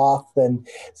weave cloth and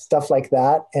stuff like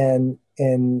that. And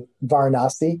in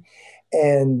Varanasi,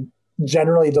 and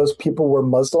generally those people were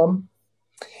Muslim.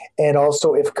 And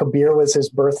also, if Kabir was his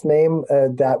birth name,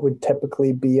 that would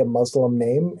typically be a Muslim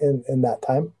name in that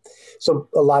time. So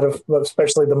a lot of,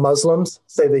 especially the Muslims,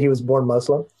 say that he was born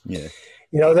Muslim. Yeah.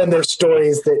 Then there's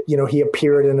stories that, he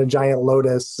appeared in a giant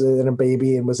lotus and a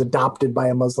baby and was adopted by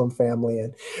a Muslim family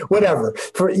and whatever.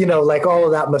 For, like all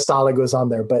of that masala goes on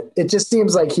there. But it just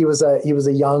seems like he was a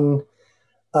young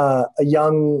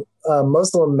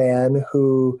Muslim man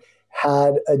who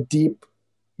had a deep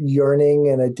yearning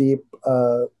and a deep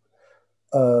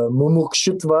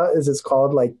mumukshutva, as it's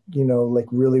called, like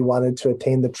really wanted to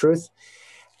attain the truth.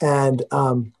 And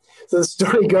so the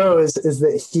story goes is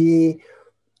that he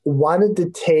wanted to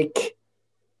take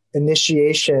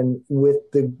initiation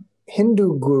with the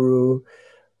Hindu guru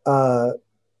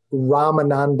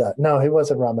Ramananda. No, he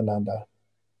wasn't Ramananda.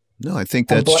 No, I think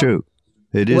that's true.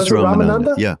 It is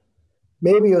Ramananda. Yeah.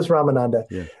 Maybe it was Ramananda.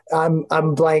 Yeah. I'm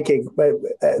blanking,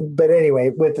 but anyway,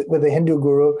 with the Hindu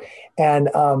guru, and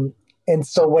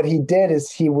so what he did is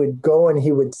he would go and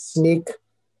he would sneak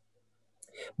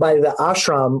by the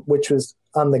ashram, which was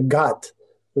on the Ghat,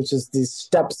 which is these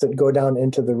steps that go down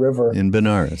into the river in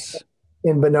Benares.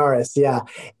 Yeah,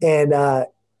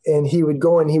 and he would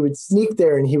go and he would sneak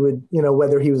there, and he would,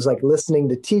 whether he was like listening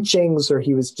to teachings or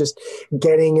he was just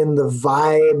getting in the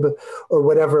vibe or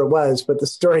whatever it was. But the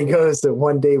story goes that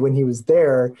one day when he was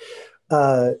there,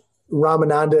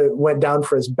 Ramananda went down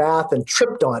for his bath and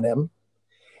tripped on him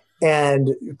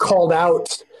and called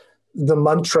out the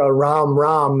mantra Ram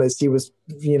Ram as he was,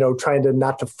 trying to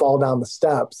not to fall down the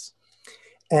steps.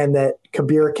 And that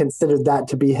Kabir considered that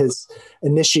to be his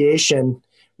initiation,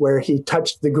 where he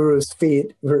touched the guru's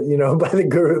feet, by the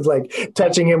guru, like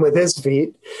touching him with his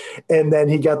feet. And then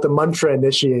he got the mantra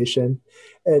initiation.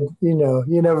 And, you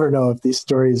never know if these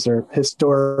stories are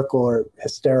historical or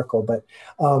hysterical, but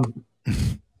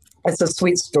it's a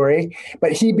sweet story.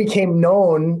 But he became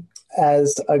known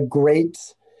as a great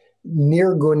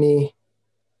Nirguni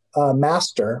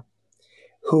master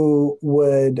who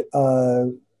would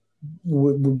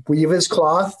weave his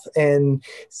cloth and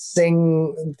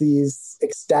sing these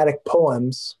ecstatic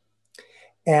poems.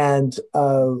 And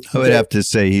I would have to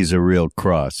say he's a real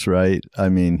cross, right? I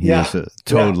mean, he's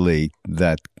totally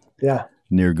that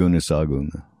Nirguna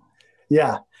Saguna.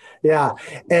 Yeah.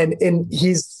 And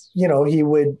he's, he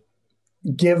would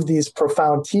give these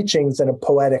profound teachings in a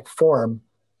poetic form.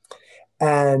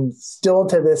 And still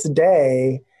to this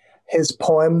day, his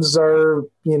poems are,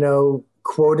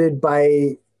 quoted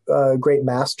by great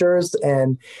masters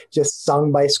and just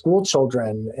sung by school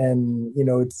children. And,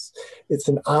 it's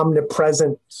an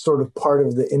omnipresent sort of part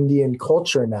of the Indian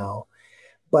culture now.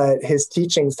 But his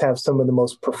teachings have some of the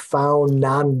most profound,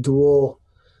 non-dual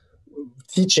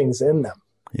teachings in them.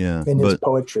 Yeah, in his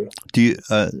poetry. Do you?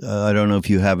 I don't know if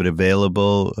you have it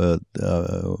available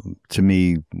to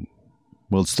me.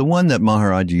 Well, it's the one that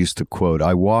Maharaj used to quote.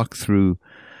 I walk through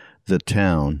the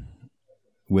town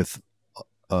with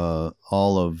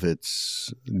all of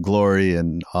its glory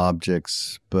and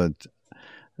objects, but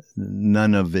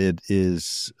none of it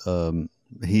is.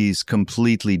 He's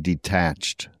completely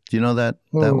detached. Do you know that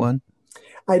one?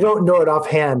 I don't know it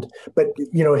offhand, but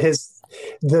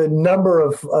the number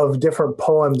of different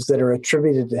poems that are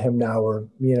attributed to him now are,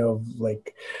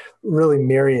 like really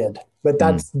myriad. But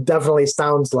that definitely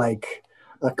sounds like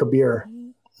a Kabir.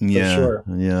 Yeah, for sure.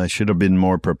 Yeah. I should have been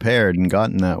more prepared and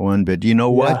gotten that one. But you know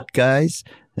what, guys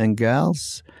and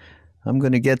gals? I'm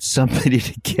going to get somebody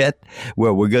to get.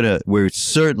 Well, we're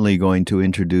certainly going to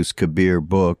introduce Kabir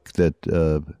book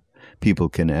that people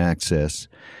can access.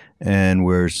 And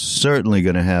we're certainly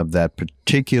going to have that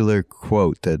particular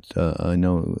quote that I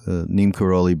know Neem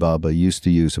Karoli Baba used to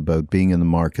use about being in the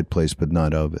marketplace but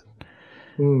not of it.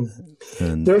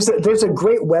 And there's a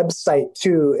great website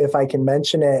too, if I can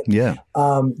mention it. Yeah.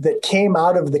 That came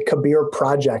out of the Kabir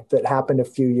project that happened a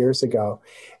few years ago,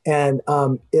 and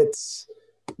it's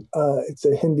a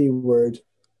Hindi word.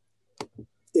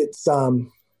 It's Ajab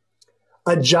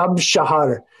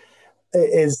Shahar.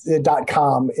 Is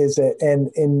 .com is it, and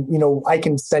I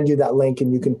can send you that link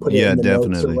and you can put it in the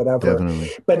notes or whatever.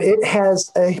 Definitely. But it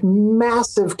has a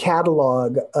massive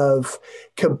catalog of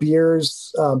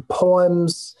Kabir's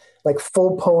poems, like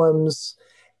full poems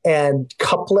and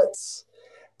couplets.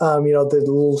 The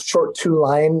little short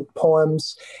 2-line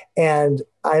poems, and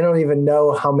I don't even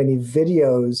know how many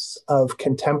videos of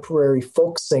contemporary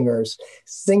folk singers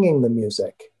singing the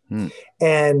music.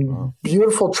 And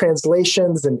beautiful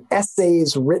translations and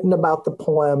essays written about the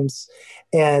poems.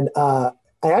 And I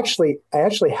actually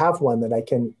have one that I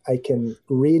can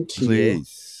read to you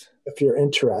if you're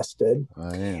interested.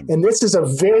 I am. And this is a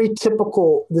very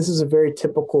typical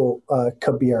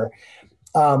Kabir.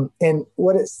 And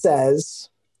what it says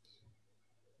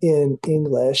in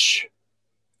English,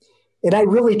 and I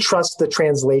really trust the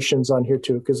translations on here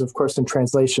too, because of course in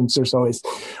translations there's always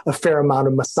a fair amount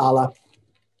of masala.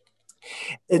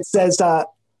 It says,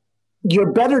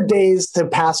 your better days have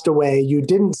passed away. You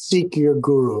didn't seek your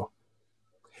guru.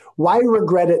 Why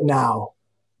regret it now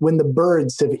when the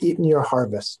birds have eaten your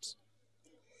harvest?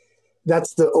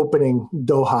 That's the opening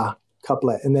doha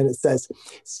couplet. And then it says,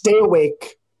 stay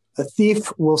awake. A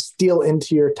thief will steal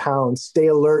into your town. Stay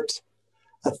alert.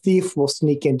 A thief will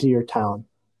sneak into your town.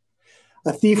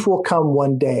 A thief will come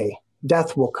one day.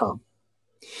 Death will come.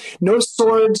 No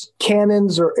swords,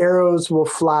 cannons, or arrows will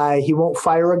fly. He won't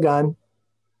fire a gun.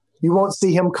 You won't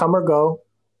see him come or go.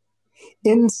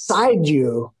 Inside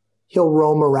you, he'll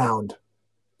roam around.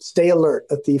 Stay alert,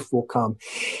 a thief will come.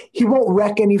 He won't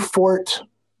wreck any fort,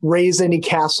 raise any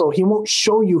castle. He won't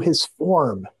show you his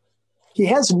form. He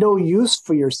has no use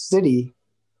for your city.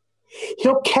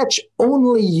 He'll catch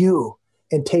only you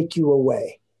and take you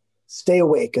away. Stay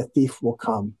awake, a thief will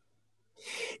come.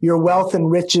 Your wealth and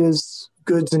riches,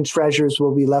 goods and treasures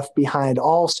will be left behind,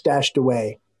 all stashed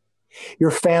away.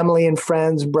 Your family and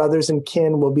friends, brothers and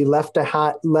kin will be left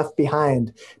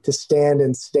behind to stand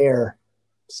and stare.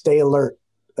 Stay alert,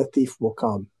 a thief will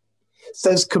come.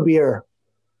 Says Kabir,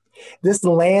 this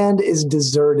land is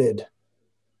deserted.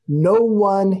 No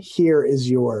one here is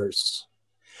yours.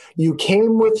 You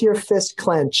came with your fist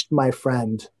clenched, my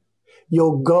friend.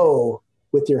 You'll go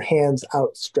with your hands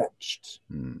outstretched.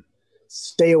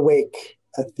 Stay awake,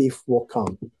 a thief will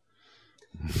come.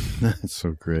 That's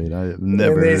so great. I've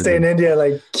never. And they say in India,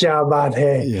 like "kya baat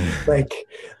hai,"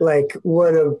 like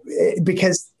what a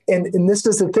because and this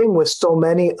is the thing with so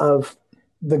many of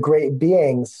the great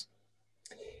beings.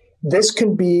 This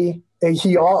can be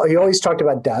he always talked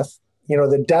about death.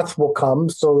 The death will come.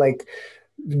 So like,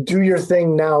 do your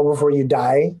thing now before you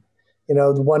die.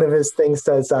 One of his things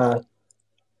says,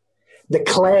 the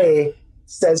clay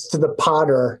says to the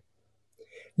potter,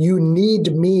 you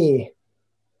need me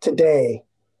today.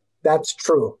 That's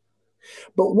true.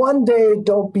 But one day,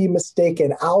 don't be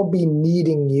mistaken, I'll be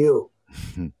needing you.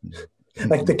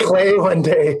 Like the clay one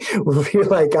day will be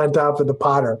like on top of the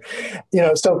potter.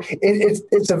 So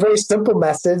it's a very simple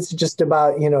message just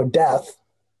about, death.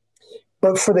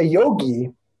 But for the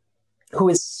yogi, who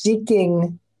is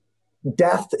seeking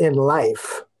death in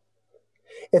life.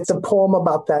 It's a poem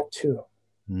about that too.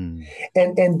 And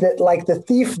that, like, the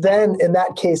thief then in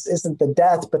that case isn't the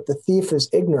death, but the thief is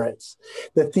ignorance.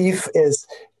 The thief is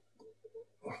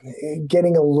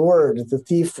getting allured. The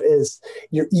thief is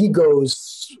your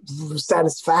ego's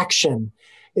satisfaction.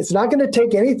 It's not going to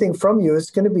take anything from you.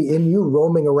 It's going to be in you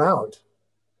roaming around.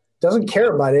 It doesn't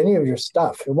care about any of your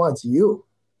stuff. It wants you.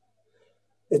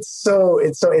 It's so,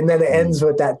 and then it ends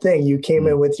with that thing. You came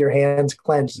in with your hands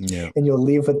clenched and you'll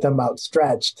leave with them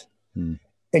outstretched.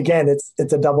 Again, it's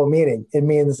a double meaning. It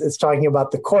means it's talking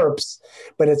about the corpse,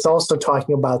 but it's also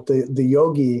talking about the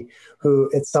yogi who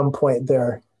at some point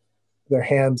their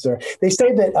hands are, they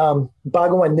say that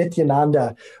Bhagavan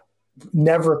Nityananda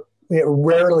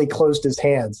rarely closed his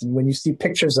hands. And when you see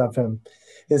pictures of him,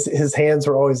 his hands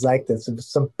were always like this. It was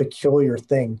some peculiar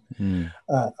thing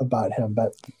about him,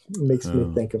 but it makes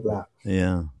me think of that.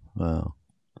 Yeah. Wow.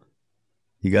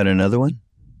 You got another one?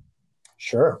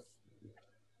 Sure.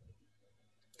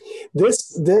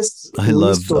 This I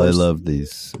love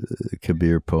these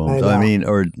Kabir poems. I mean,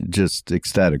 or just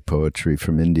ecstatic poetry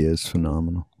from India is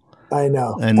phenomenal. I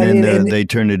know. And then they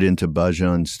turned it into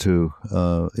bhajans too,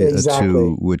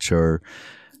 exactly. which are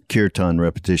kirtan,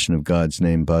 repetition of God's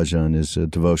name. Bhajan is a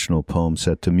devotional poem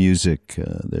set to music.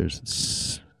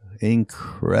 There's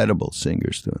incredible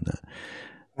singers doing that.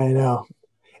 I know.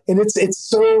 And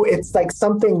it's like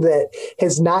something that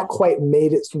has not quite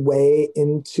made its way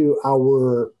into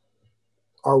our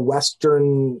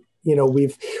Western,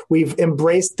 we've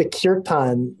embraced the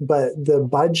kirtan, but the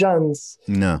bhajans,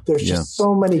 there's just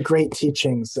so many great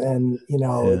teachings, and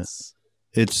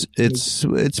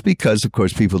it's because, of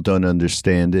course, people don't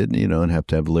understand it, and have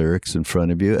to have lyrics in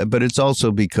front of you. But it's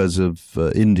also because of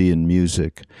Indian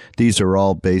music. These are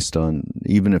all based on,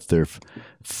 even if they're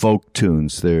folk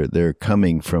tunes, they're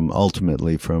coming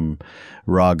ultimately from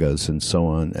ragas and so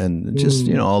on, and just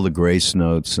all the grace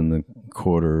notes and the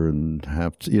quarter and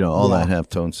half, all that half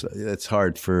tones. It's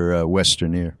hard for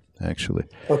Western ear, actually.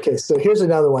 Okay, so here's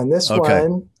another one. This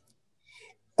one,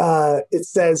 it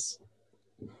says,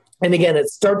 and again, it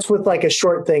starts with like a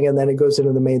short thing and then it goes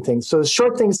into the main thing. So the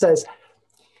short thing says,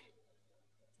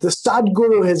 the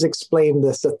Sadguru has explained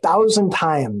this 1,000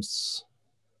 times.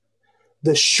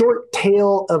 The short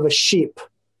tail of a sheep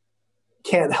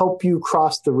can't help you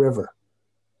cross the river.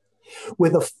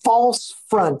 With a false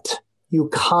front, you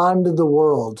conned the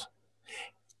world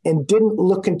and didn't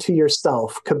look into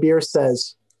yourself. Kabir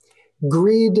says,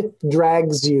 greed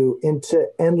drags you into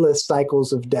endless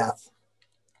cycles of death.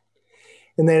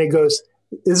 And then it goes,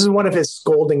 this is one of his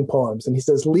scolding poems. And he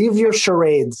says, leave your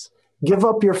charades, give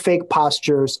up your fake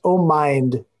postures. O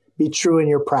mind, be true in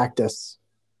your practice.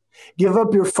 Give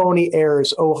up your phony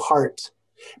airs, O heart.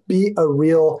 Be a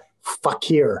real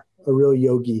fakir, a real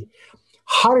yogi.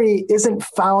 Hari isn't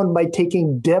found by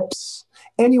taking dips.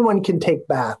 Anyone can take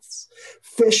baths.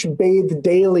 Fish bathe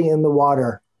daily in the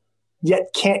water,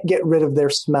 yet can't get rid of their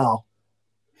smell.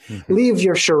 Leave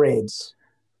your charades.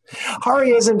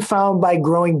 Hari isn't found by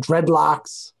growing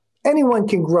dreadlocks. Anyone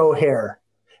can grow hair.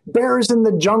 Bears in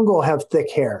the jungle have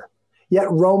thick hair,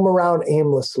 yet roam around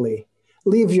aimlessly.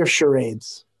 Leave your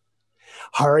charades.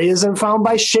 Hari isn't found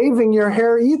by shaving your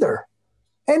hair either.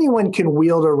 Anyone can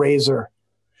wield a razor.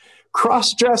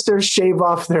 Cross-dressers shave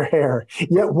off their hair,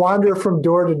 yet wander from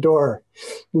door to door.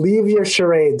 Leave your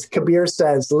charades. Kabir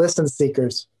says, listen,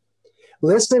 seekers.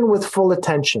 Listen with full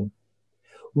attention.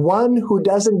 One who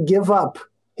doesn't give up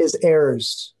his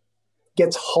heirs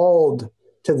gets hauled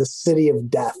to the city of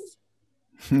death.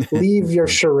 Leave your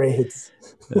charades.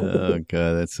 Oh,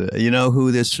 God, that's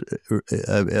who this,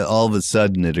 all of a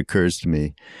sudden it occurs to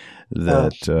me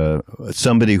that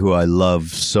somebody who I love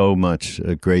so much,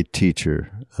 a great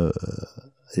teacher,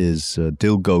 is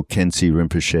Dilgo Khyentse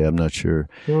Rinpoche. I'm not sure.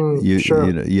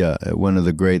 Sure. One of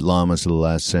the great lamas of the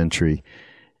last century.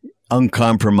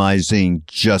 Uncompromising,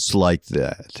 just like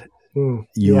that.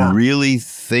 You really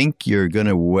think you're going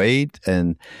to wait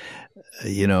and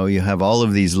you have all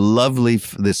of this lovely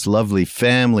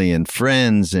family and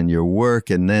friends and your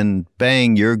work, and then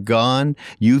bang, you're gone.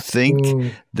 You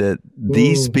think that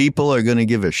these people are going to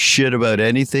give a shit about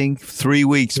anything? 3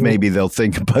 weeks, maybe they'll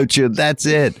think about you. That's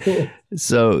it.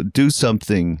 So do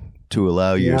something to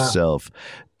allow yourself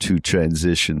to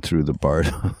transition through the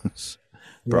bardos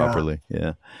properly.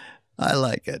 Yeah. I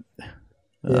like it.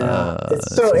 Yeah.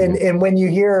 And when you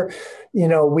hear,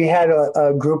 we had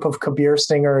a group of Kabir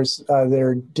singers,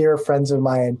 they're dear friends of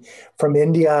mine from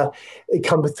India,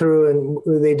 come through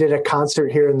and they did a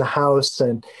concert here in the house.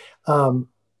 And,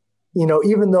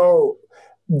 even though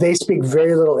they speak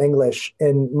very little English,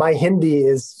 and my Hindi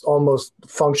is almost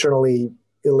functionally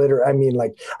illiterate. I mean,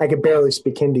 like, I could barely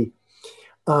speak Hindi.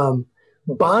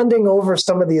 Bonding over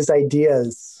some of these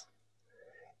ideas,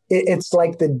 it's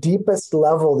like the deepest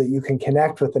level that you can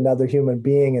connect with another human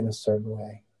being in a certain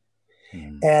way.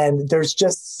 And there's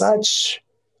just such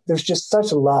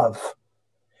love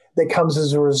that comes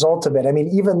as a result of it. I mean,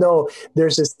 even though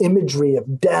there's this imagery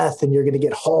of death and you're going to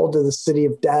get hauled to the city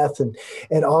of death and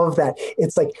all of that,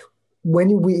 it's like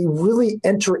when we really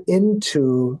enter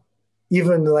into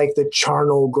even like the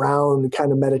charnel ground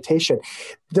kind of meditation,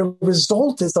 the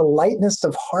result is a lightness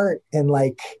of heart and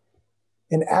like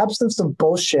an absence of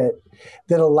bullshit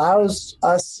that allows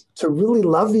us to really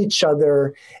love each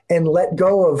other and let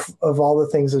go of all the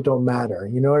things that don't matter.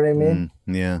 You know what I mean?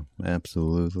 Yeah,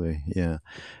 absolutely. Yeah.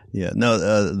 Yeah. No,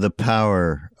 the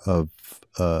power of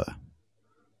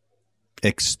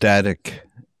ecstatic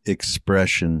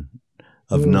expression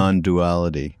of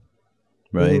non-duality,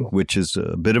 right? Which is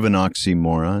a bit of an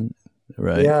oxymoron,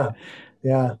 right? Yeah.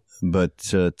 Yeah. But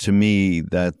to me,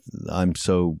 that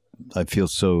I feel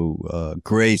so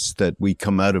graced that we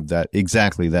come out of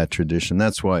exactly that tradition.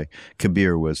 That's why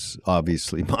Kabir was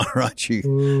obviously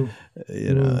Maharaji.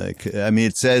 You know, I mean,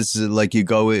 it says like we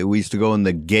used to go in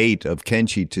the gate of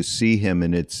Kenchi to see him,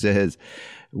 and it says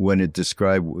when it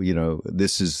described, you know,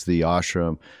 this is the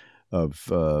ashram of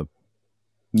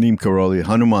Neem Karoli,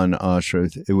 Hanuman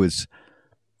ashram. It was,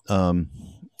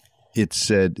 it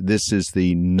said this is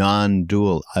the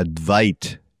non-dual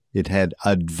Advait. It had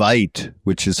Advait,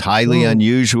 which is highly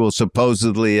unusual,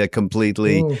 supposedly a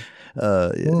completely,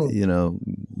 you know,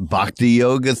 Bhakti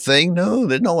yoga thing. No,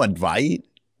 there's no Advait.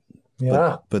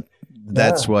 Yeah. But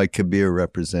that's why Kabir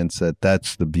represents that.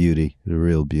 That's the beauty, the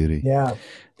real beauty. Yeah.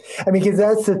 I mean, because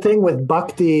that's the thing with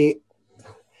Bhakti,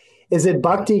 is that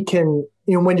Bhakti can,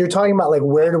 you know, when you're talking about like,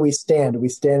 where do we stand? Do we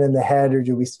stand in the head or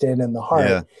do we stand in the heart?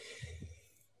 Yeah.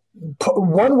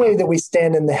 One way that we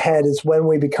stand in the head is when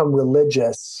we become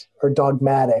religious or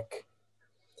dogmatic.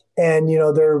 And, you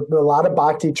know, there are a lot of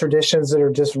Bhakti traditions that are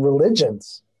just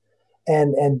religions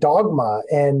and dogma.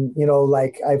 And, you know,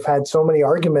 like I've had so many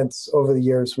arguments over the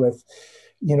years with,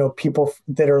 you know, people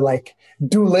that are like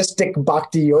dualistic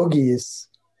Bhakti yogis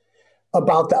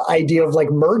about the idea of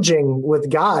like merging with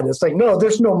God. It's like, no,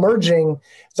 there's no merging.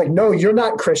 It's like, no, you're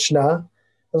not Krishna.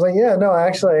 I was like, yeah, no,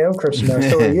 actually I am Krishna.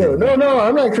 So are you. No,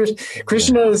 I'm not Krishna.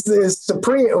 Krishna is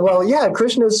supreme. Well, yeah,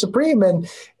 Krishna is supreme and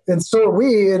so are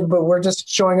we, but we're just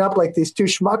showing up like these two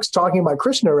schmucks talking about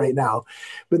Krishna right now.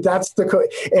 But that's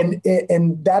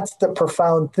and that's the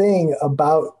profound thing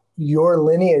about your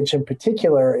lineage in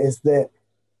particular, is that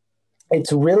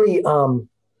it's really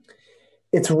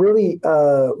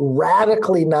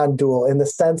radically non-dual in the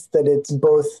sense that it's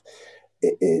both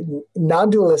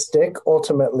non-dualistic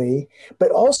ultimately,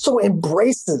 but also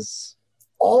embraces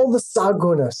all the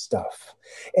saguna stuff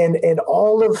and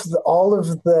all of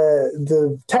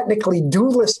the technically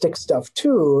dualistic stuff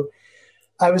too.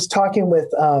 I was talking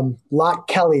with Locke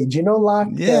Kelly. Do you know Locke?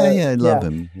 Yeah, I love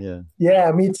him.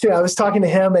 Yeah, me too. I was talking to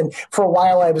him, and for a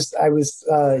while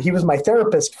he was my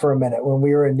therapist for a minute when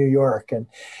we were in New York, and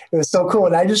it was so cool.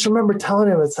 And I just remember telling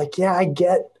him, it's like, yeah, I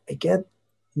get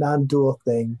non-dual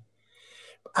thing.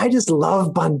 I just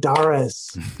love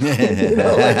bandaras. You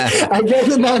know, like, I get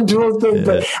the non-dual thing,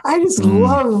 but I just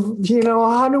love, you know,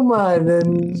 Hanuman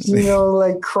and, you know,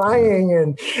 like crying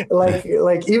and like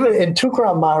even in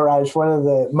Tukaram Maharaj, one of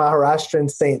the Maharashtrian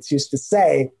saints used to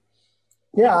say,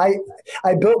 yeah,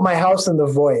 I built my house in the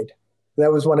void.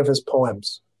 That was one of his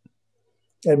poems.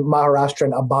 And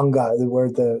Maharashtrian Abhanga,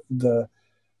 were the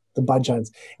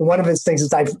bhajans. And one of his things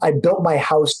is, I built my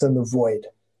house in the void.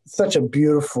 It's such a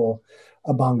beautiful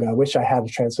Abhanga. I wish I had a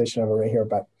translation of it right here,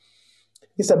 but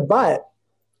he said, but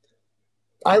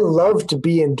I love to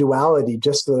be in duality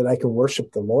just so that I can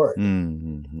worship the Lord.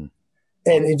 Mm-hmm.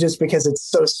 And it just because it's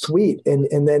so sweet. And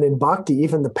then in Bhakti,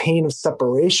 even the pain of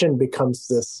separation becomes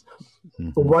this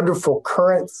wonderful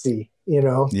currency, you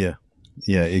know? Yeah.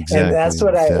 Yeah, exactly. And that's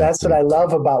what I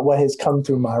love about what has come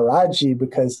through Maharaji,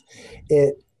 because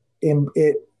it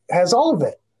has all of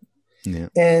it. Yeah.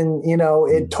 And, you know,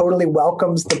 it totally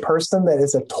welcomes the person that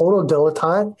is a total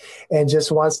dilettante and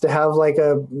just wants to have like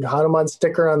a Hanuman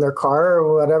sticker on their car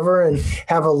or whatever and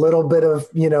have a little bit of,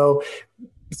 you know,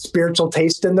 spiritual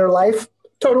taste in their life.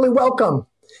 Totally welcome.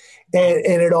 And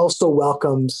it also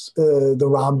welcomes the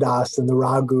Ramdas and the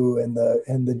Raghu and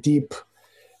the deep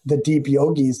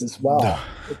yogis as well.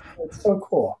 It's so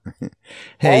cool.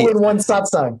 Hey, all in one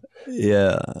satsang.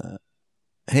 Yeah.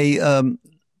 Hey,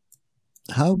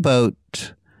 how about,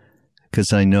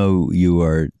 because I know you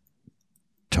are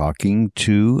talking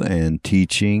to and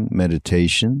teaching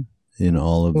meditation in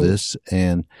all of this,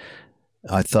 and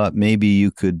I thought maybe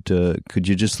you could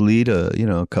you just lead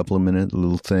a couple of minute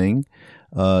little thing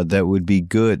that would be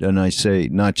good. And I say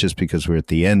not just because we're at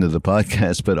the end of the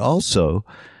podcast, but also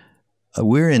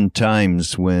we're in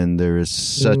times when there is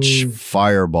such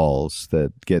fireballs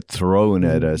that get thrown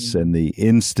at us, and the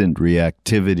instant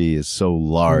reactivity is so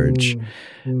large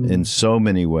in so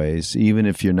many ways. Even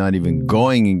if you're not even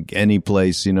going any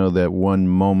place, that one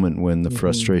moment when the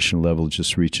frustration level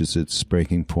just reaches its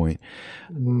breaking point.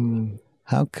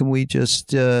 How can we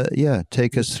just,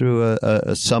 take us through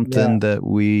a something that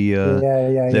we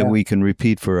that we can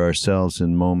repeat for ourselves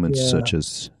in moments such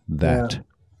as that?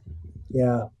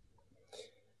 Yeah.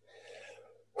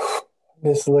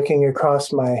 Just looking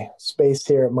across my space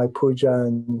here at my puja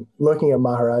and looking at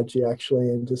Maharaji actually,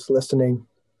 and just listening.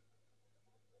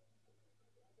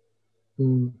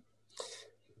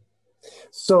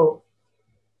 So,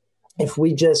 if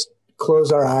we just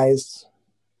close our eyes,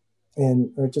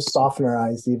 or just soften our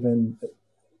eyes, even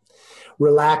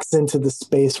relax into the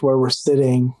space where we're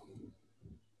sitting,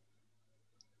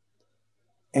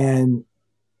 and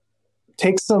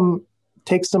take some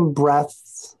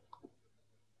breaths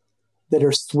that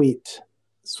are sweet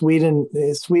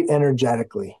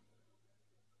energetically.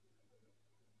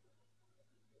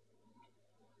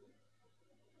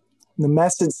 The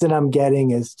message that I'm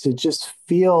getting is to just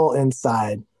feel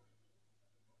inside.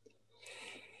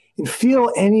 And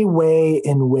feel any way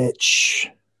in which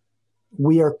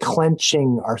we are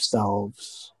clenching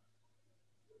ourselves,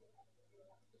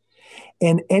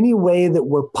 and any way that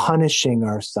we're punishing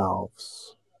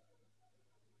ourselves.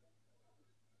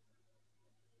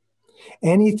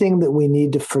 Anything that we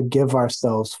need to forgive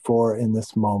ourselves for in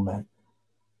this moment.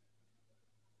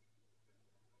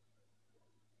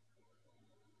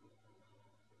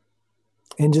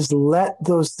 And just let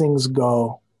those things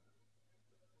go.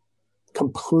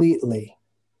 Completely,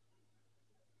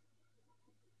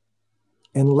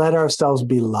 and let ourselves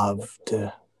be loved.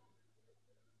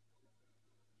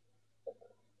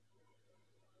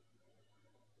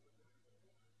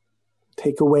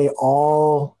 Take away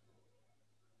all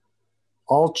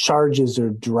charges are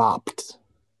dropped.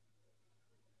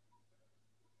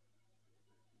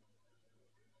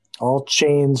 All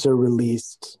chains are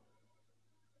released.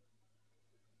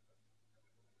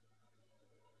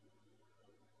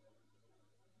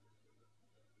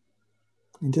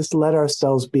 And just let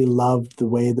ourselves be loved the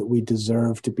way that we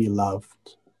deserve to be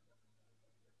loved.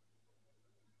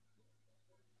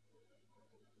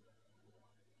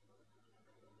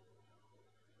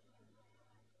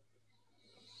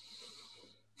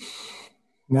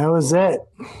 That was it.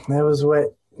 That was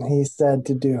what he said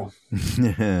to do.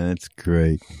 That's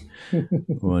great.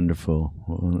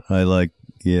 Wonderful. I like,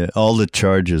 all the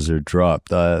charges are dropped.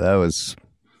 That's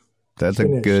finished.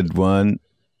 A good one.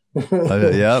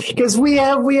 Because we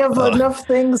have enough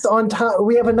things on top.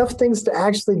 We have enough things to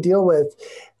actually deal with,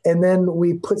 and then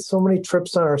we put so many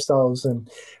trips on ourselves and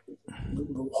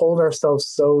hold ourselves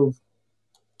so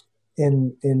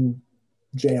in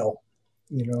jail.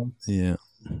 No,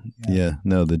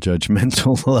 the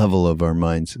judgmental level of our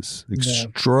minds is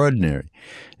extraordinary.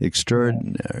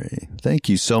 Thank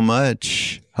you so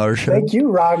much, Harsha. Thank you,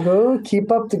 Raghu.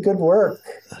 Keep up the good work,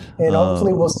 and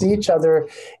hopefully we'll see each other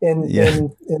in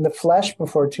the flesh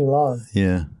before too long.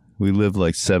 Yeah, we live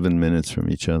like 7 minutes from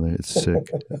each other. It's sick.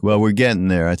 Well, we're getting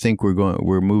there. I think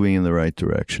we're moving in the right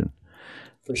direction.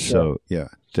 For sure. So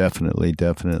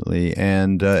definitely.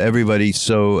 And everybody,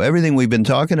 so everything we've been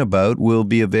talking about will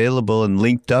be available and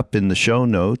linked up in the show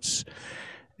notes,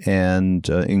 and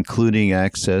including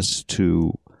access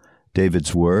to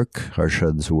David's work,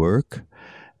 Harshada's work.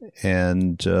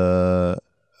 And one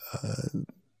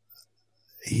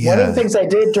of the things I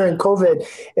did during COVID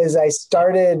is I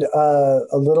started a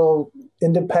little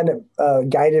independent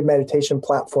guided meditation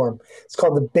platform. It's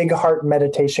called the Big Heart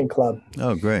Meditation Club.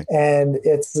 Oh, great. And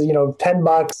it's,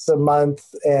 $10 a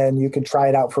month, and you can try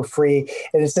it out for free.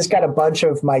 And it's just got a bunch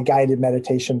of my guided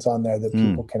meditations on there that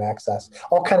people can access.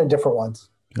 All kind of different ones.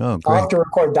 Oh, great. I'll have to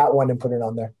record that one and put it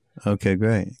on there. Okay,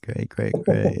 great.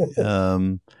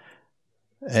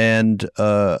 And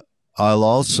I'll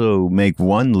also make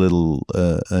one little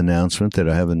announcement that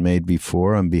I haven't made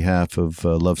before on behalf of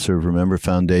Love, Serve, Remember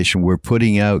Foundation. We're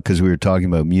putting out, because we were talking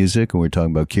about music, and we were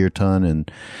talking about kirtan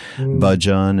and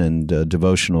bhajan and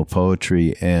devotional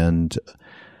poetry. And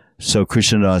so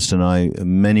Krishnadas and I,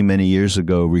 many, many years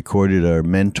ago, recorded our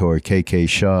mentor, K.K.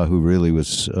 Shah, who really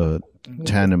was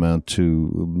tantamount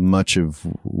to much of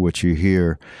what you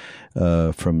hear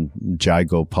from Jai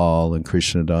Gopal and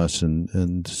Krishnadas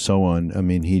and so on. I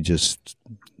mean, he just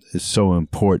is so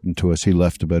important to us. He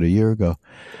left about a year ago,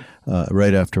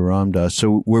 right after Ram Dass.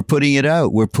 So we're putting it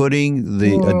out. We're putting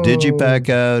a digipack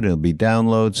out. It'll be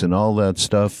downloads and all that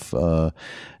stuff.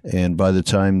 And by the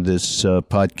time this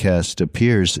podcast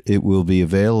appears, it will be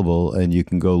available, and you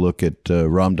can go look at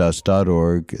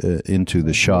ramdas.org into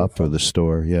the shop or the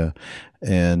store. Yeah.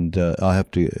 And I'll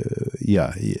have to,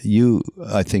 you,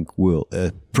 I think, will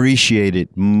appreciate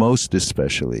it most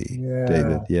especially,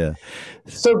 David. Yeah.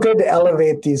 So good to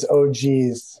elevate these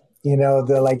OGs. You know,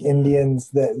 the like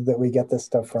Indians that we get this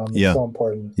stuff from. It's so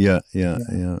important. Yeah.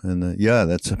 And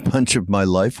that's a bunch of my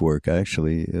life work,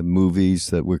 actually, movies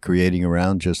that we're creating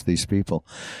around just these people.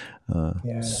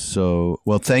 So,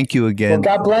 well, thank you again.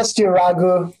 Well, God bless you,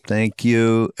 Raghu. Thank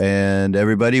you. And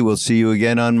everybody, we'll see you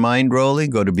again on Mindrolling.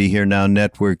 Go to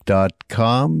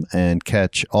BeHereNowNetwork.com and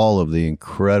catch all of the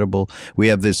incredible. We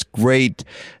have this great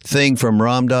thing from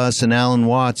Ram Dass and Alan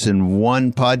Watts in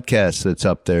one podcast that's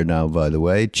up there now, by the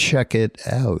way. Check it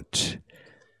out.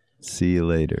 See you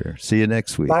later. See you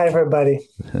next week. Bye, everybody.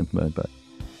 Bye-bye.